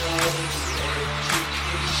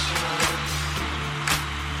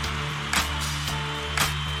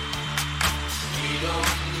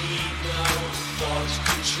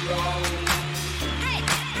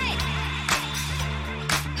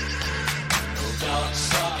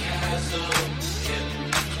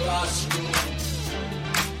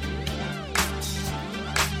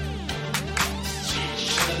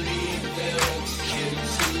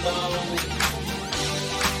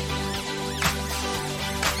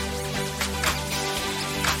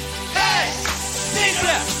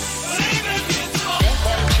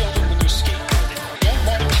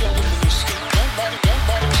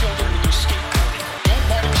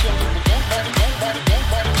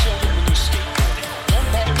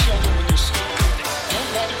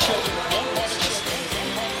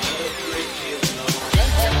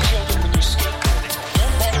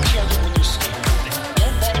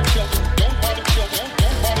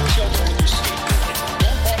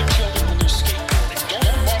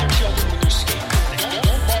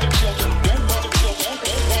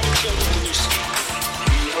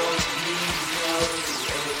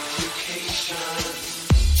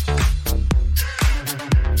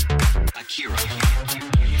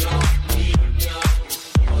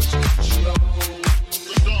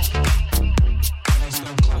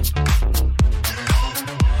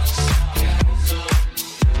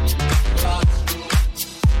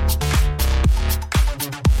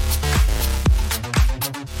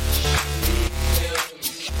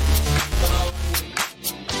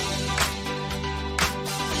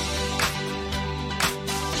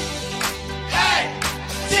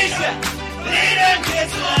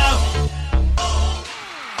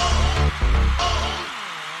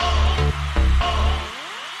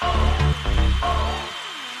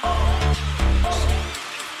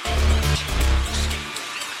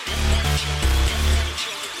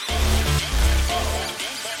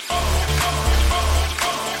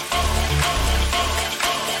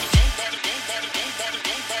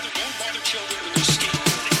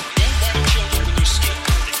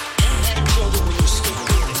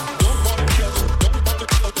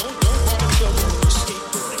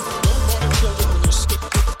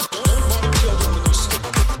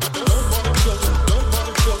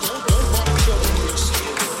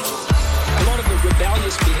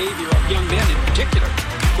 behavior of young men in particular,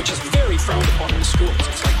 which is very frowned upon in the schools.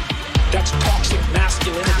 It's like, that's toxic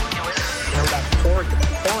masculinity. You know, that horrid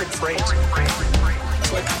phrase.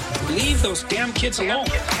 It's like, leave those damn kids alone.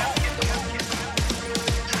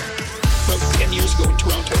 About 10 years ago in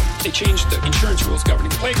Toronto, they changed the insurance rules governing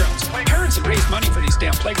the playgrounds. Parents had raised money for these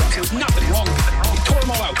damn playgrounds. There was nothing wrong with it. They tore them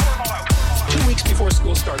all out. 2 weeks before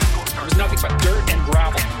school started, there was nothing but dirt and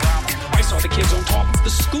gravel. I saw the kids on top of the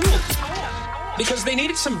school because they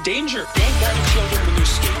needed some danger. Don't bother children when they're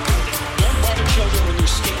skateboarding. Don't bother children when they're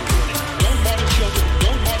skateboarding. Don't bother children.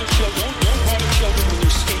 Don't bother children. Don't bother children when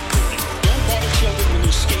they're skateboarding. Don't bother children when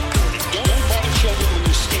they're skateboarding. Don't bother children when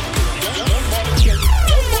they're skateboarding. Don't bother children.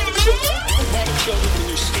 Don't bother children. Don't bother children when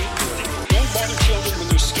they're skateboarding. Don't bother children when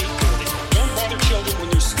they're skateboarding. Don't bother children when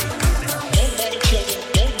they're skateboarding. Don't bother children. Don't bother children.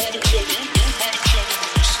 Don't bother children when they're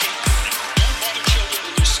skateboarding.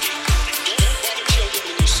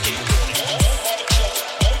 Don't bother children when they're skateboarding. Don't bother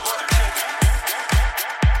children when they're skateboarding. Don't bother children.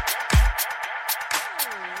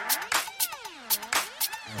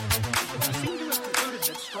 You seem to have concluded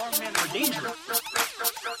that strong men are dangerous.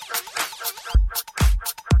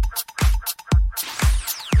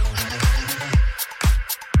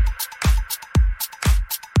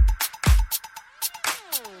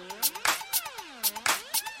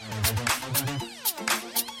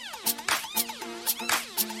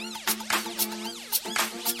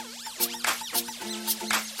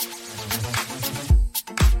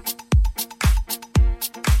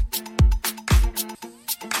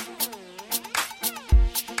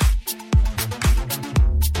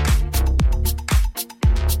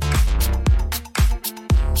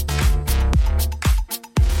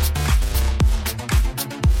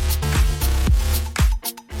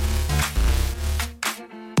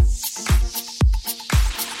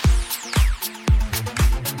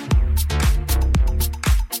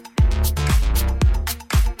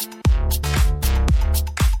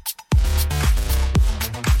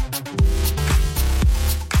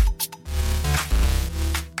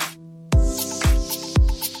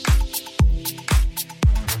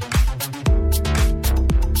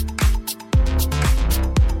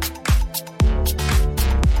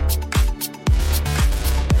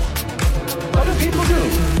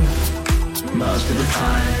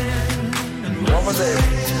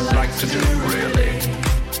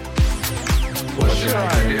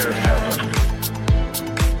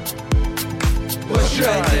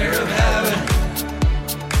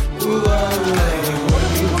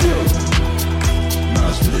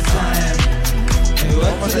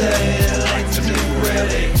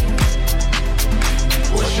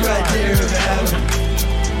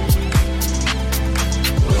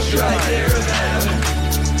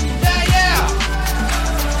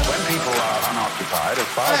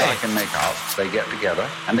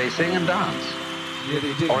 Sing and dance. Yeah,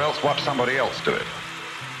 they do. Or else watch somebody else do it.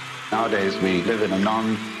 Nowadays we live in a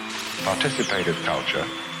non-participative culture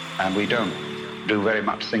and we don't do very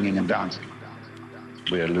much singing and dancing.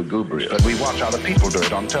 We're lugubrious. But we watch other people do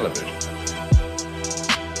it on television.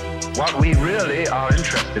 What we really are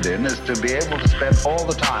interested in is to be able to spend all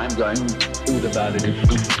the time going ood about it, ood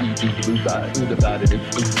about it, ood about it,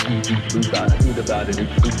 ood about it, ood about it,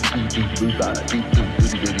 ood about it.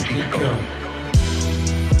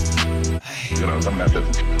 You know, some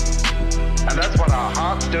methods. And that's what our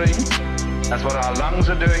heart's doing. That's what our lungs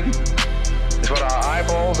are doing. It's what our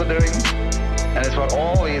eyeballs are doing. And it's what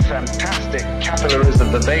all these fantastic capillaries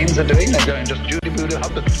of the veins are doing. They're going just judy-booty,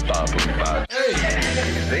 hubba, ba-boom-ba. You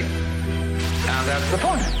see? And that's the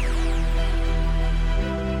point.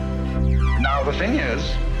 Now the thing is,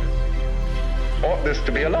 ought this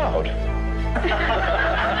to be allowed?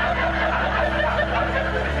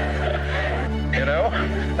 You know,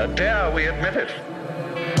 dare we admit it?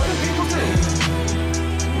 What do people do?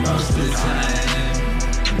 Most of the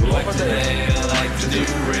time, what do they like to do,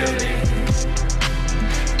 really?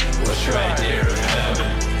 What's your idea of heaven?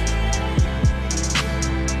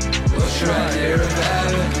 What's your idea of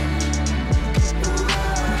heaven?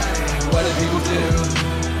 What do people do?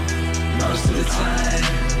 Most of the time,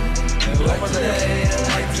 what do they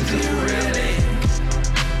like to do, really?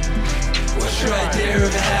 What's your idea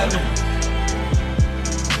of heaven?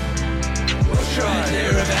 What's your idea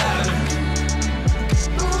of heaven?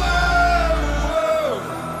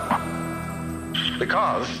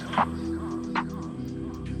 Because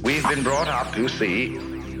we've been brought up, you see,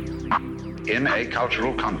 in a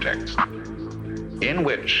cultural context in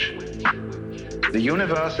which the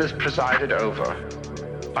universe is presided over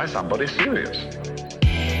by somebody serious.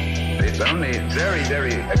 It's only very,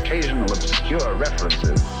 very occasional obscure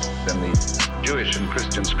references in the Jewish and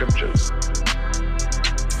Christian scriptures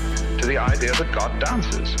to the idea that God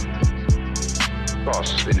dances. Of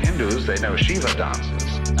course, in Hindus, they know Shiva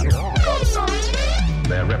dances, and all gods dance.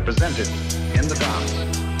 They're represented in the dance.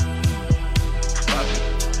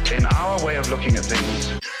 But in our way of looking at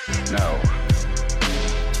things, no.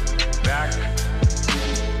 Back,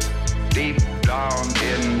 deep down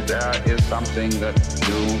in, there is something that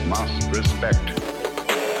you must respect.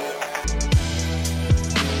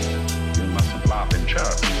 You mustn't laugh in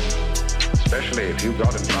church, especially if you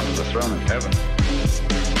got in front of the throne of heaven.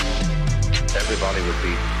 Everybody would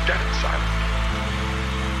be dead silent.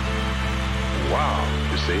 Wow,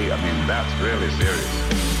 you see, I mean, that's really serious.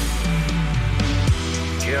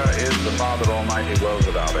 Here is the Father Almighty, world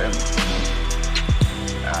without end.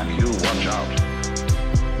 And you watch out.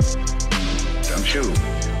 Don't you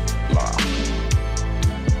laugh.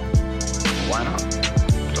 Why not?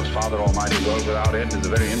 Because Father Almighty, world without end is a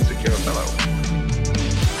very insecure fellow.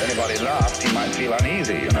 If anybody laughed, he might feel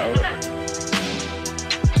uneasy, you know.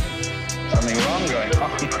 Something wrong going on.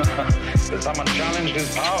 That someone challenged his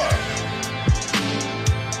power.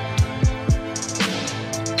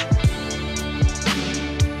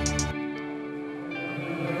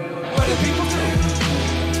 What do people do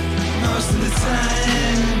most of the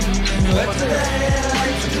time? And what do they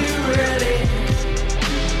like to do really?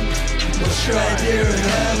 What's your idea of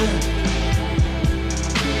heaven?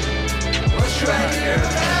 What's your idea of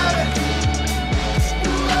heaven?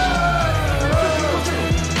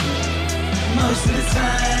 Most of the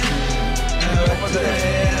time, and what do they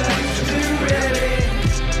like to do really?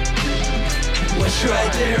 What's your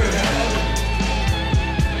idea of heaven?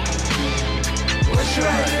 What's your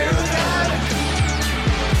idea of heaven?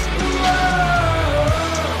 Whoa.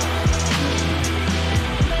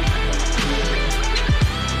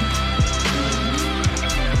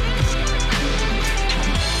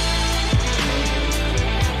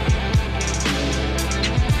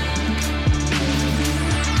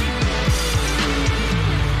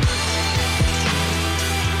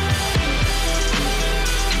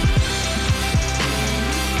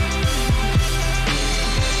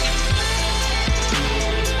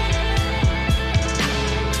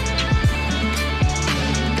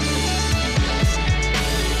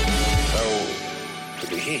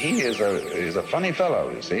 He's a funny fellow,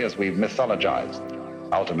 you see, as we've mythologized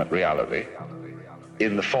ultimate reality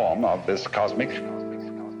in the form of this cosmic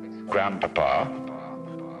grandpapa,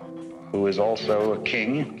 who is also a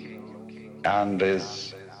king and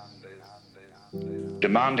is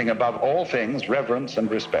demanding above all things reverence and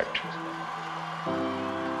respect.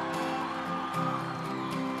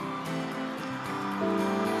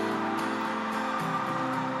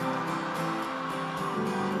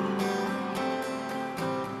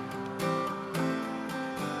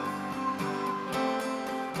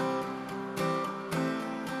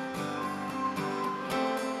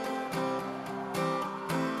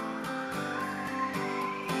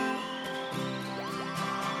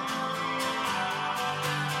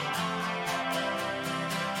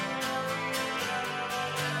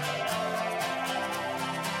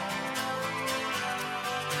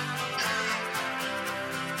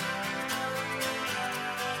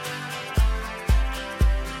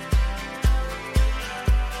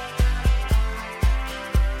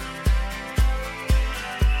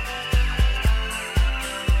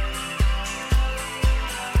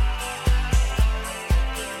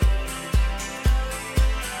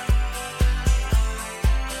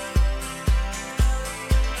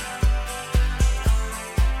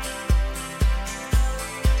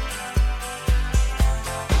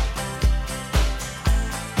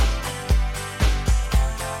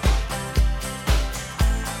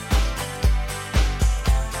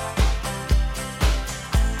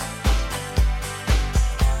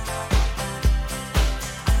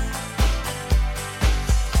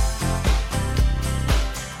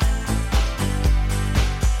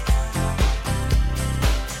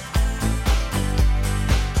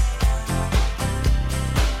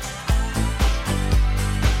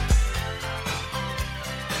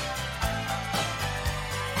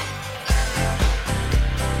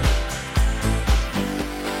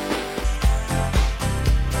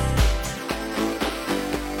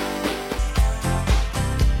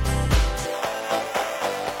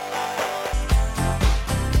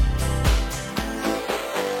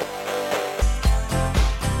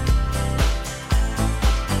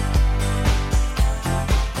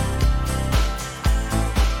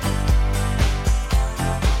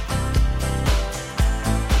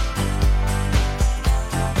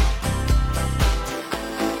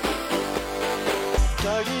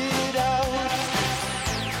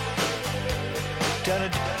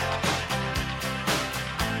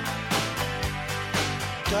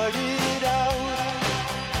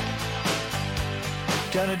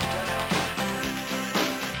 Started out.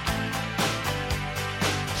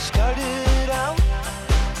 Started out.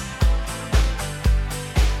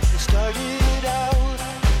 Started out.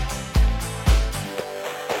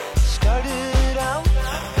 Started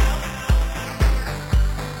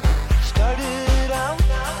out.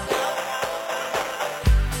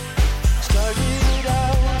 Started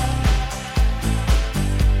out.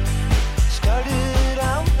 Started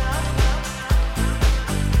out.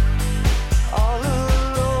 All alone.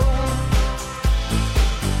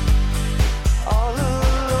 All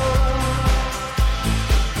alone.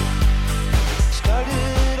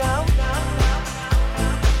 Started out.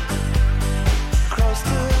 Across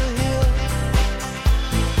the hill.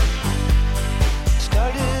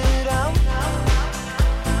 Started out.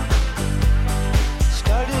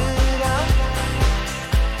 Started out.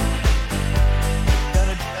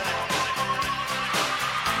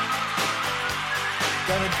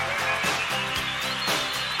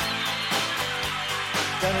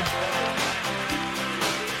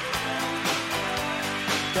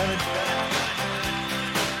 Gonna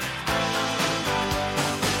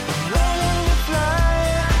learning to fly,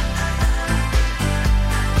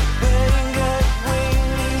 but I ain't got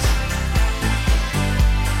wings.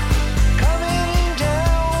 Coming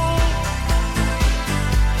down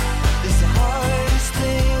is the hardest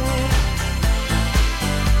thing.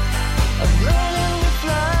 I'm learning to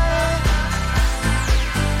fly,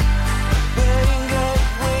 but I ain't got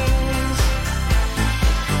wings.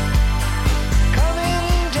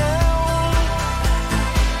 Coming down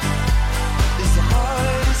is the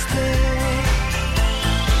hardest thing.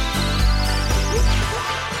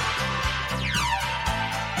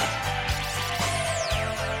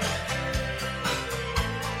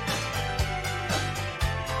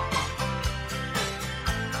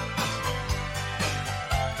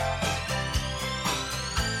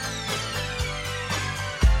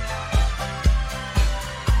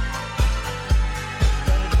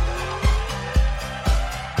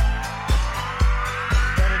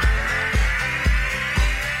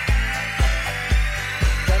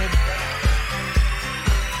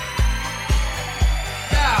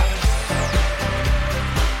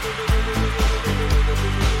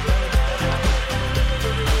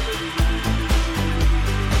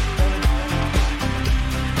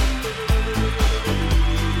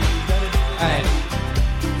 Alright.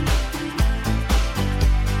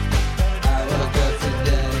 I woke up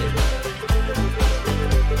today.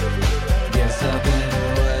 Guess I've been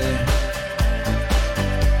away.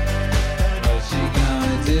 What she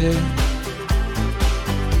gonna do?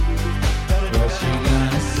 What she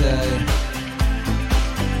gonna say?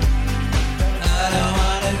 I don't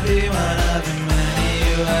wanna be one of the many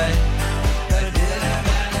you hate. But didn't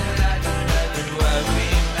matter like the record what we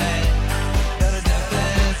made.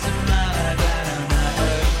 Stepping into my life and I'm not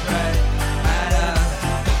afraid. At all.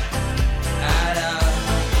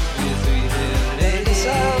 'Cause we believe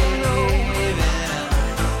in love.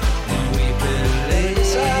 And we believe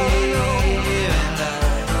in love.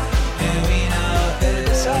 And we know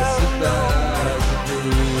it's about to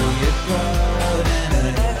be your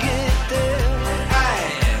golden age.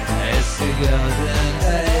 It's the golden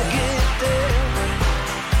age.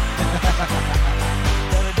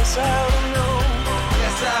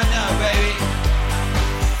 Yes, I know, baby.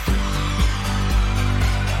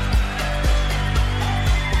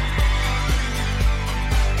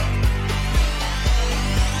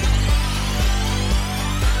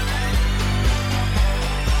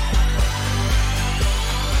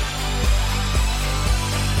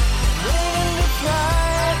 Learning to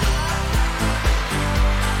fly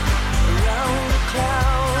around the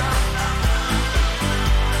clouds.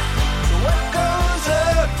 What goes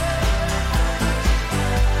up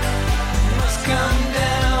must come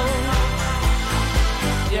down.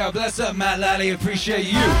 Yo, bless up, Matt Lally. Appreciate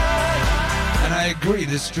you. And I agree,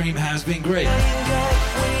 this stream has been great.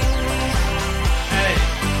 Hey.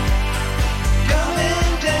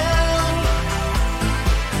 Coming down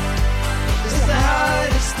is the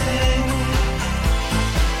hardest thing.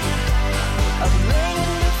 I'm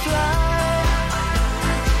learning to fly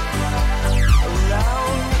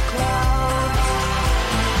around the clouds.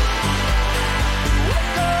 What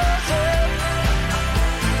goes up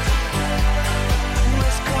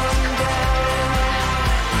must come down.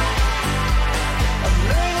 I'm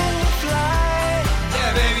learning to fly.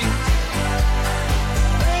 Yeah, baby.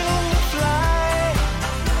 Learning to fly.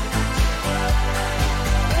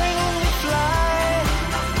 Learning to fly.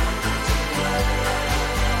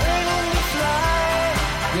 Learning to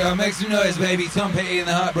fly. Yo, make some noise, baby. Tom Petty and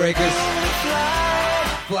the Heartbreakers.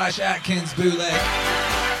 Flash Atkins bootleg.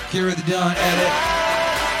 Kira the Dawn edit.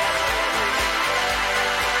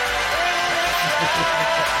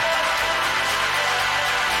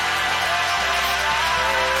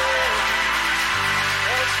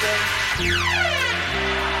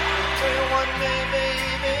 Tell you one day,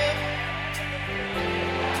 baby,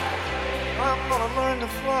 I'm gonna learn to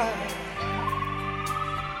fly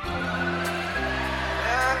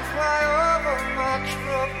and fly over my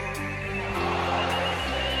trouble,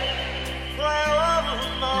 fly over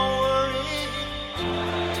my worry,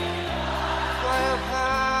 fly up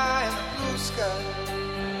high in the blue sky,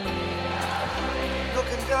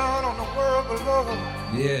 looking down on the world below.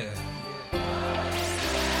 Yeah.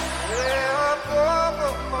 Way up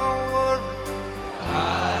over my worry,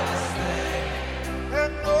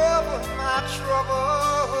 and over my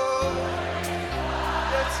trouble.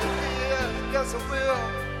 Yes, it is, yes, it will.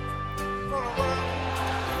 Gonna run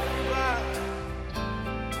right.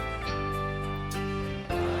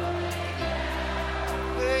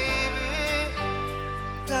 Baby,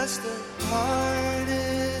 that's the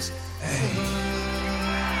hardest thing.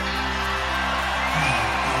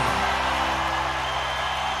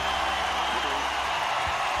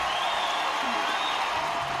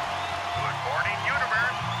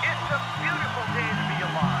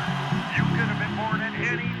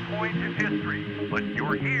 But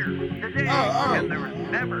you're here today, and there's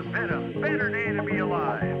never been a better day to be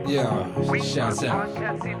alive. Yeah, we shouts are out.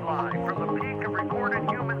 broadcasting live from the peak of recorded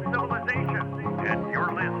human civilization, and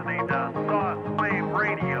you're listening to Thought Wave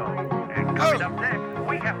Radio. And coming up next,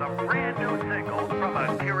 we have the brand new single from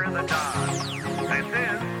Akira the Don. This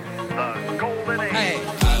is the Golden Age. Hey,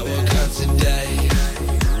 I woke up today.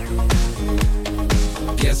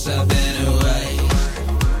 Guess I've been away.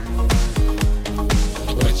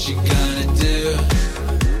 What you gonna do?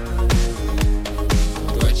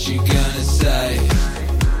 What you gonna say?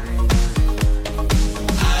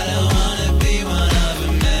 I don't wanna be one of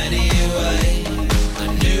them anyway. I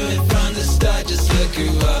knew it from the start, just look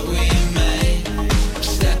at what we made. I'm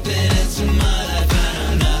stepping into my life and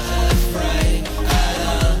I'm not afraid at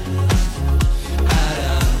all,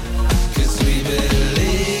 'cause we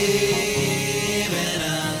believe in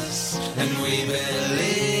us, and we believe.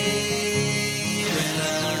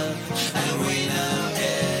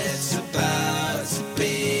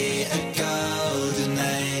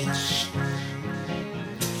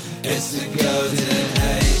 It's the golden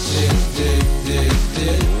age.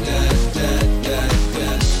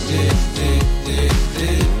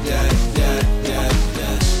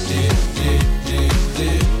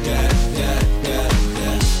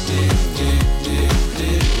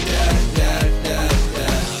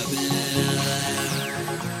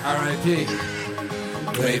 R.I.P.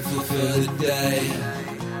 Grateful for the day.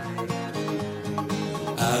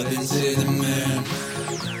 I've been to the moon.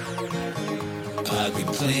 I've been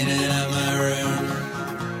cleaning up my room.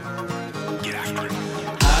 Get after it.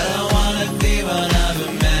 I don't wanna be one of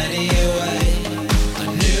them anyway. I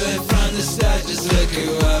knew it from the start, just look at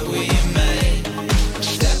what we made.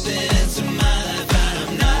 Stepping into my life and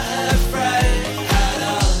I'm not afraid at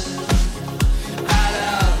all,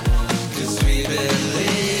 'cause we believe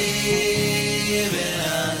in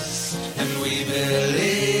us, and we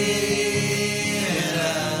believe in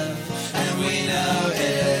love, and we know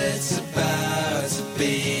it's about to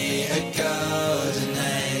be a golden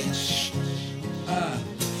age.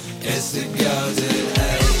 It's the golden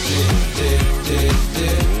age.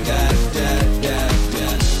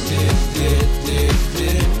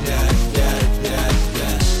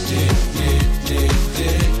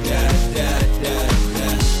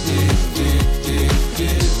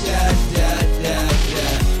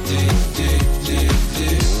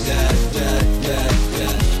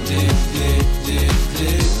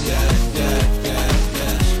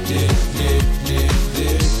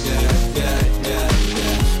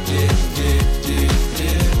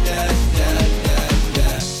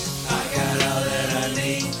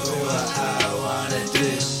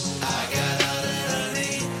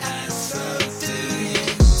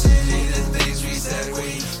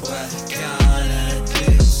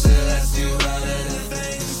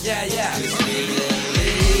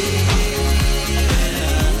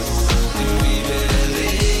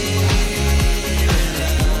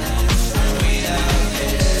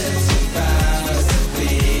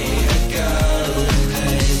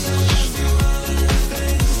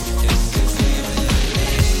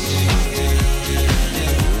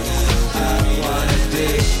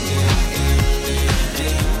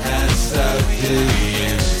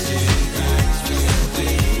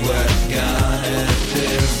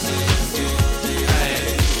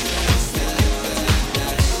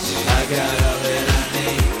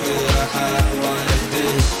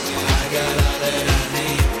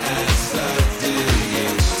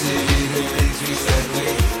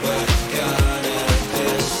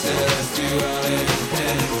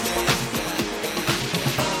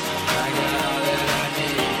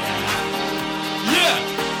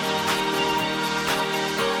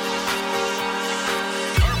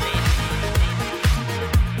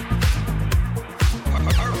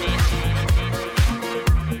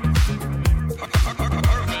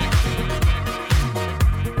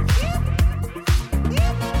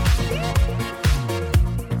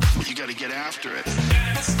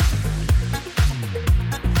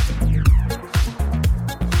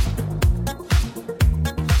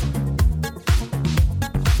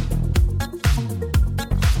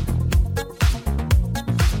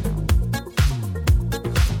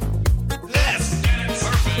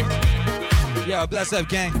 Yo, bless up,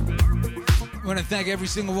 gang. I want to thank every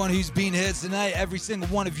single one who's been here tonight, every single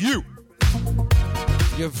one of you.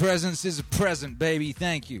 Your presence is a present, baby.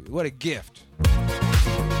 Thank you. What a gift.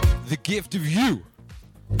 The gift of you.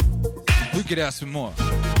 Who could ask for more?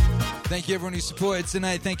 Thank you, everyone who supported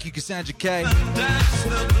tonight. Thank you, Cassandra K.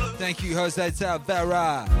 Thank you, Jose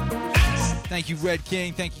Tavera. Thank you, Red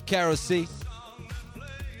King. Thank you, Carol C.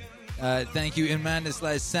 Thank you, Inmanus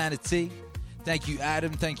Lies Sanity. Thank you,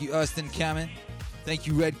 Adam. Thank you, Austin Kamen. Thank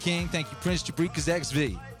you, Red King. Thank you, Prince Jabrikas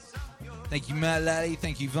XV. Thank you, Matt Laddie.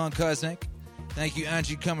 Thank you, Von Cosmic. Thank you,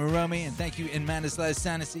 Andrew Kamaromi. And thank you, Inmanus Lies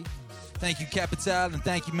Sanity. Thank you, Capital. And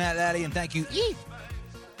thank you, Matt Laddie. And thank you, Eve.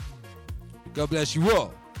 God bless you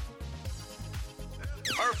all.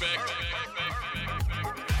 Perfect.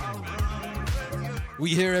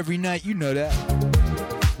 We here every night, you know that.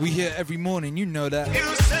 We here every morning, you know that.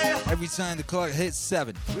 Every time the clock hits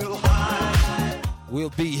 7,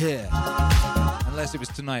 we'll be here. Unless it was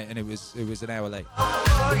tonight and it was an hour late.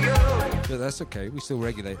 But that's okay, we still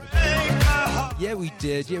regulate it. Yeah, we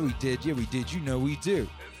did. You know we do.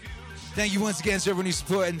 Thank you once again to everyone who's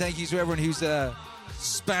supporting. Thank you to everyone who's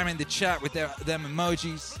spamming the chat with them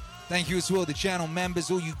emojis. Thank you to all the channel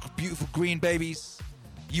members, all you beautiful green babies.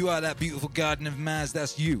 You are that beautiful garden of Maz,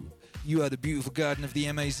 that's you. You are the beautiful garden of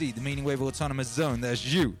the MAZ, the Meaning Wave Autonomous Zone, that's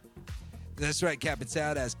you. That's right,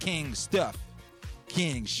 Capital, that's king stuff.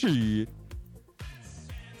 King shit.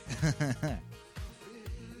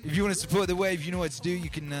 If you want to support the wave, you know what to do. You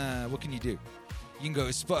can, what can you do? You can go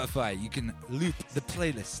to Spotify, you can loop the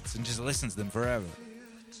playlists and just listen to them forever.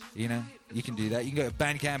 You know, you can do that. You can go to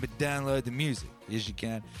Bandcamp and download the music. Yes, you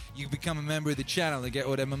can. You can become a member of the channel and get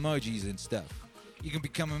all them emojis and stuff. You can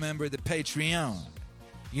become a member of the Patreon.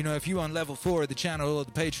 You know, if you're on level 4 of the channel or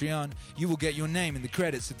the Patreon, you will get your name in the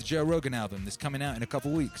credits of the Joe Rogan album that's coming out in a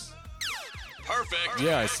couple weeks. Perfect.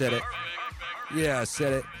 Yeah, I said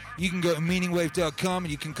it. You can go to meaningwave.com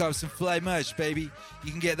and you can cop some fly merch, baby.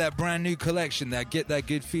 You can get that brand new collection, that Get That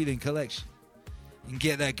Good Feeling collection. You can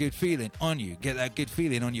get that good feeling on you. Get that good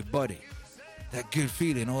feeling on your body. That good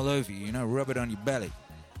feeling all over you, you know. Rub it on your belly.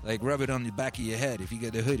 Like rub it on the back of your head if you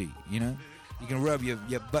get the hoodie, you know. You can rub your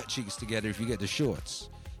butt cheeks together if you get the shorts.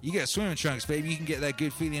 You get swimming trunks, baby. You can get that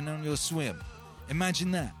good feeling on your swim.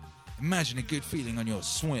 Imagine that. Imagine a good feeling on your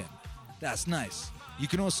swim. That's nice. You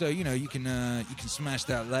can also, you know, you can smash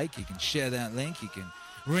that like. You can share that link. You can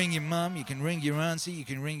ring your mum. You can ring your auntie. You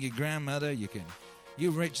can ring your grandmother. You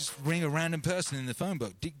just ring a random person in the phone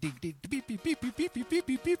book. Dig, dig, dig, beep, beep, beep, beep, beep, beep,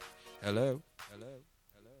 beep, beep. Hello.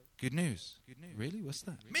 Good news. Really? What's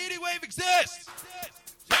that? Meaning Wave exists.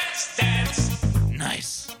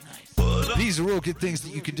 Nice. These are all good things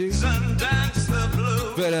that you can do.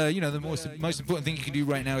 But, you know, the most important thing you can do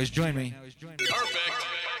right now is join me. Perfect.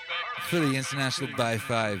 For the International By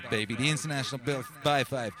 5, baby. The International By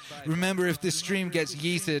 5. Remember, if this stream gets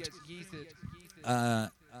yeeted,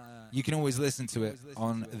 you can always listen to it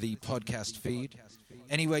on the podcast feed.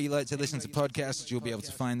 Anywhere you like to listen to podcasts, you'll be able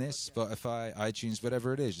to find this. Spotify, iTunes,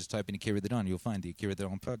 whatever it is. Just type in Akira the Don. You'll find the Akira the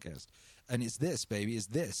Don podcast. And it's this, baby. It's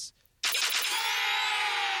this.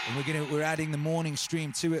 And we're adding the morning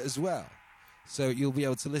stream to it as well. So you'll be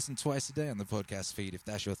able to listen twice a day on the podcast feed if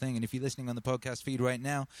that's your thing. And if you're listening on the podcast feed right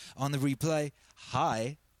now, on the replay,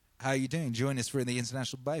 hi, how are you doing? Join us for the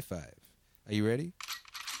International By 5. Are you ready?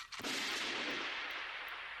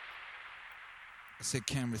 I said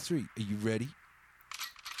camera 3. Are you ready?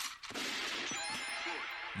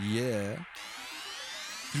 Yeah.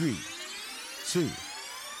 3, 2,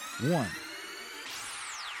 1.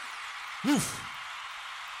 Woof.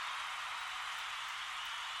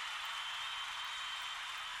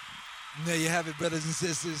 And there you have it, brothers and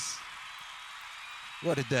sisters.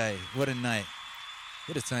 What a day. What a night.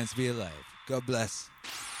 What a time to be alive. God bless.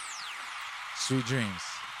 Sweet dreams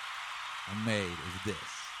are made of this.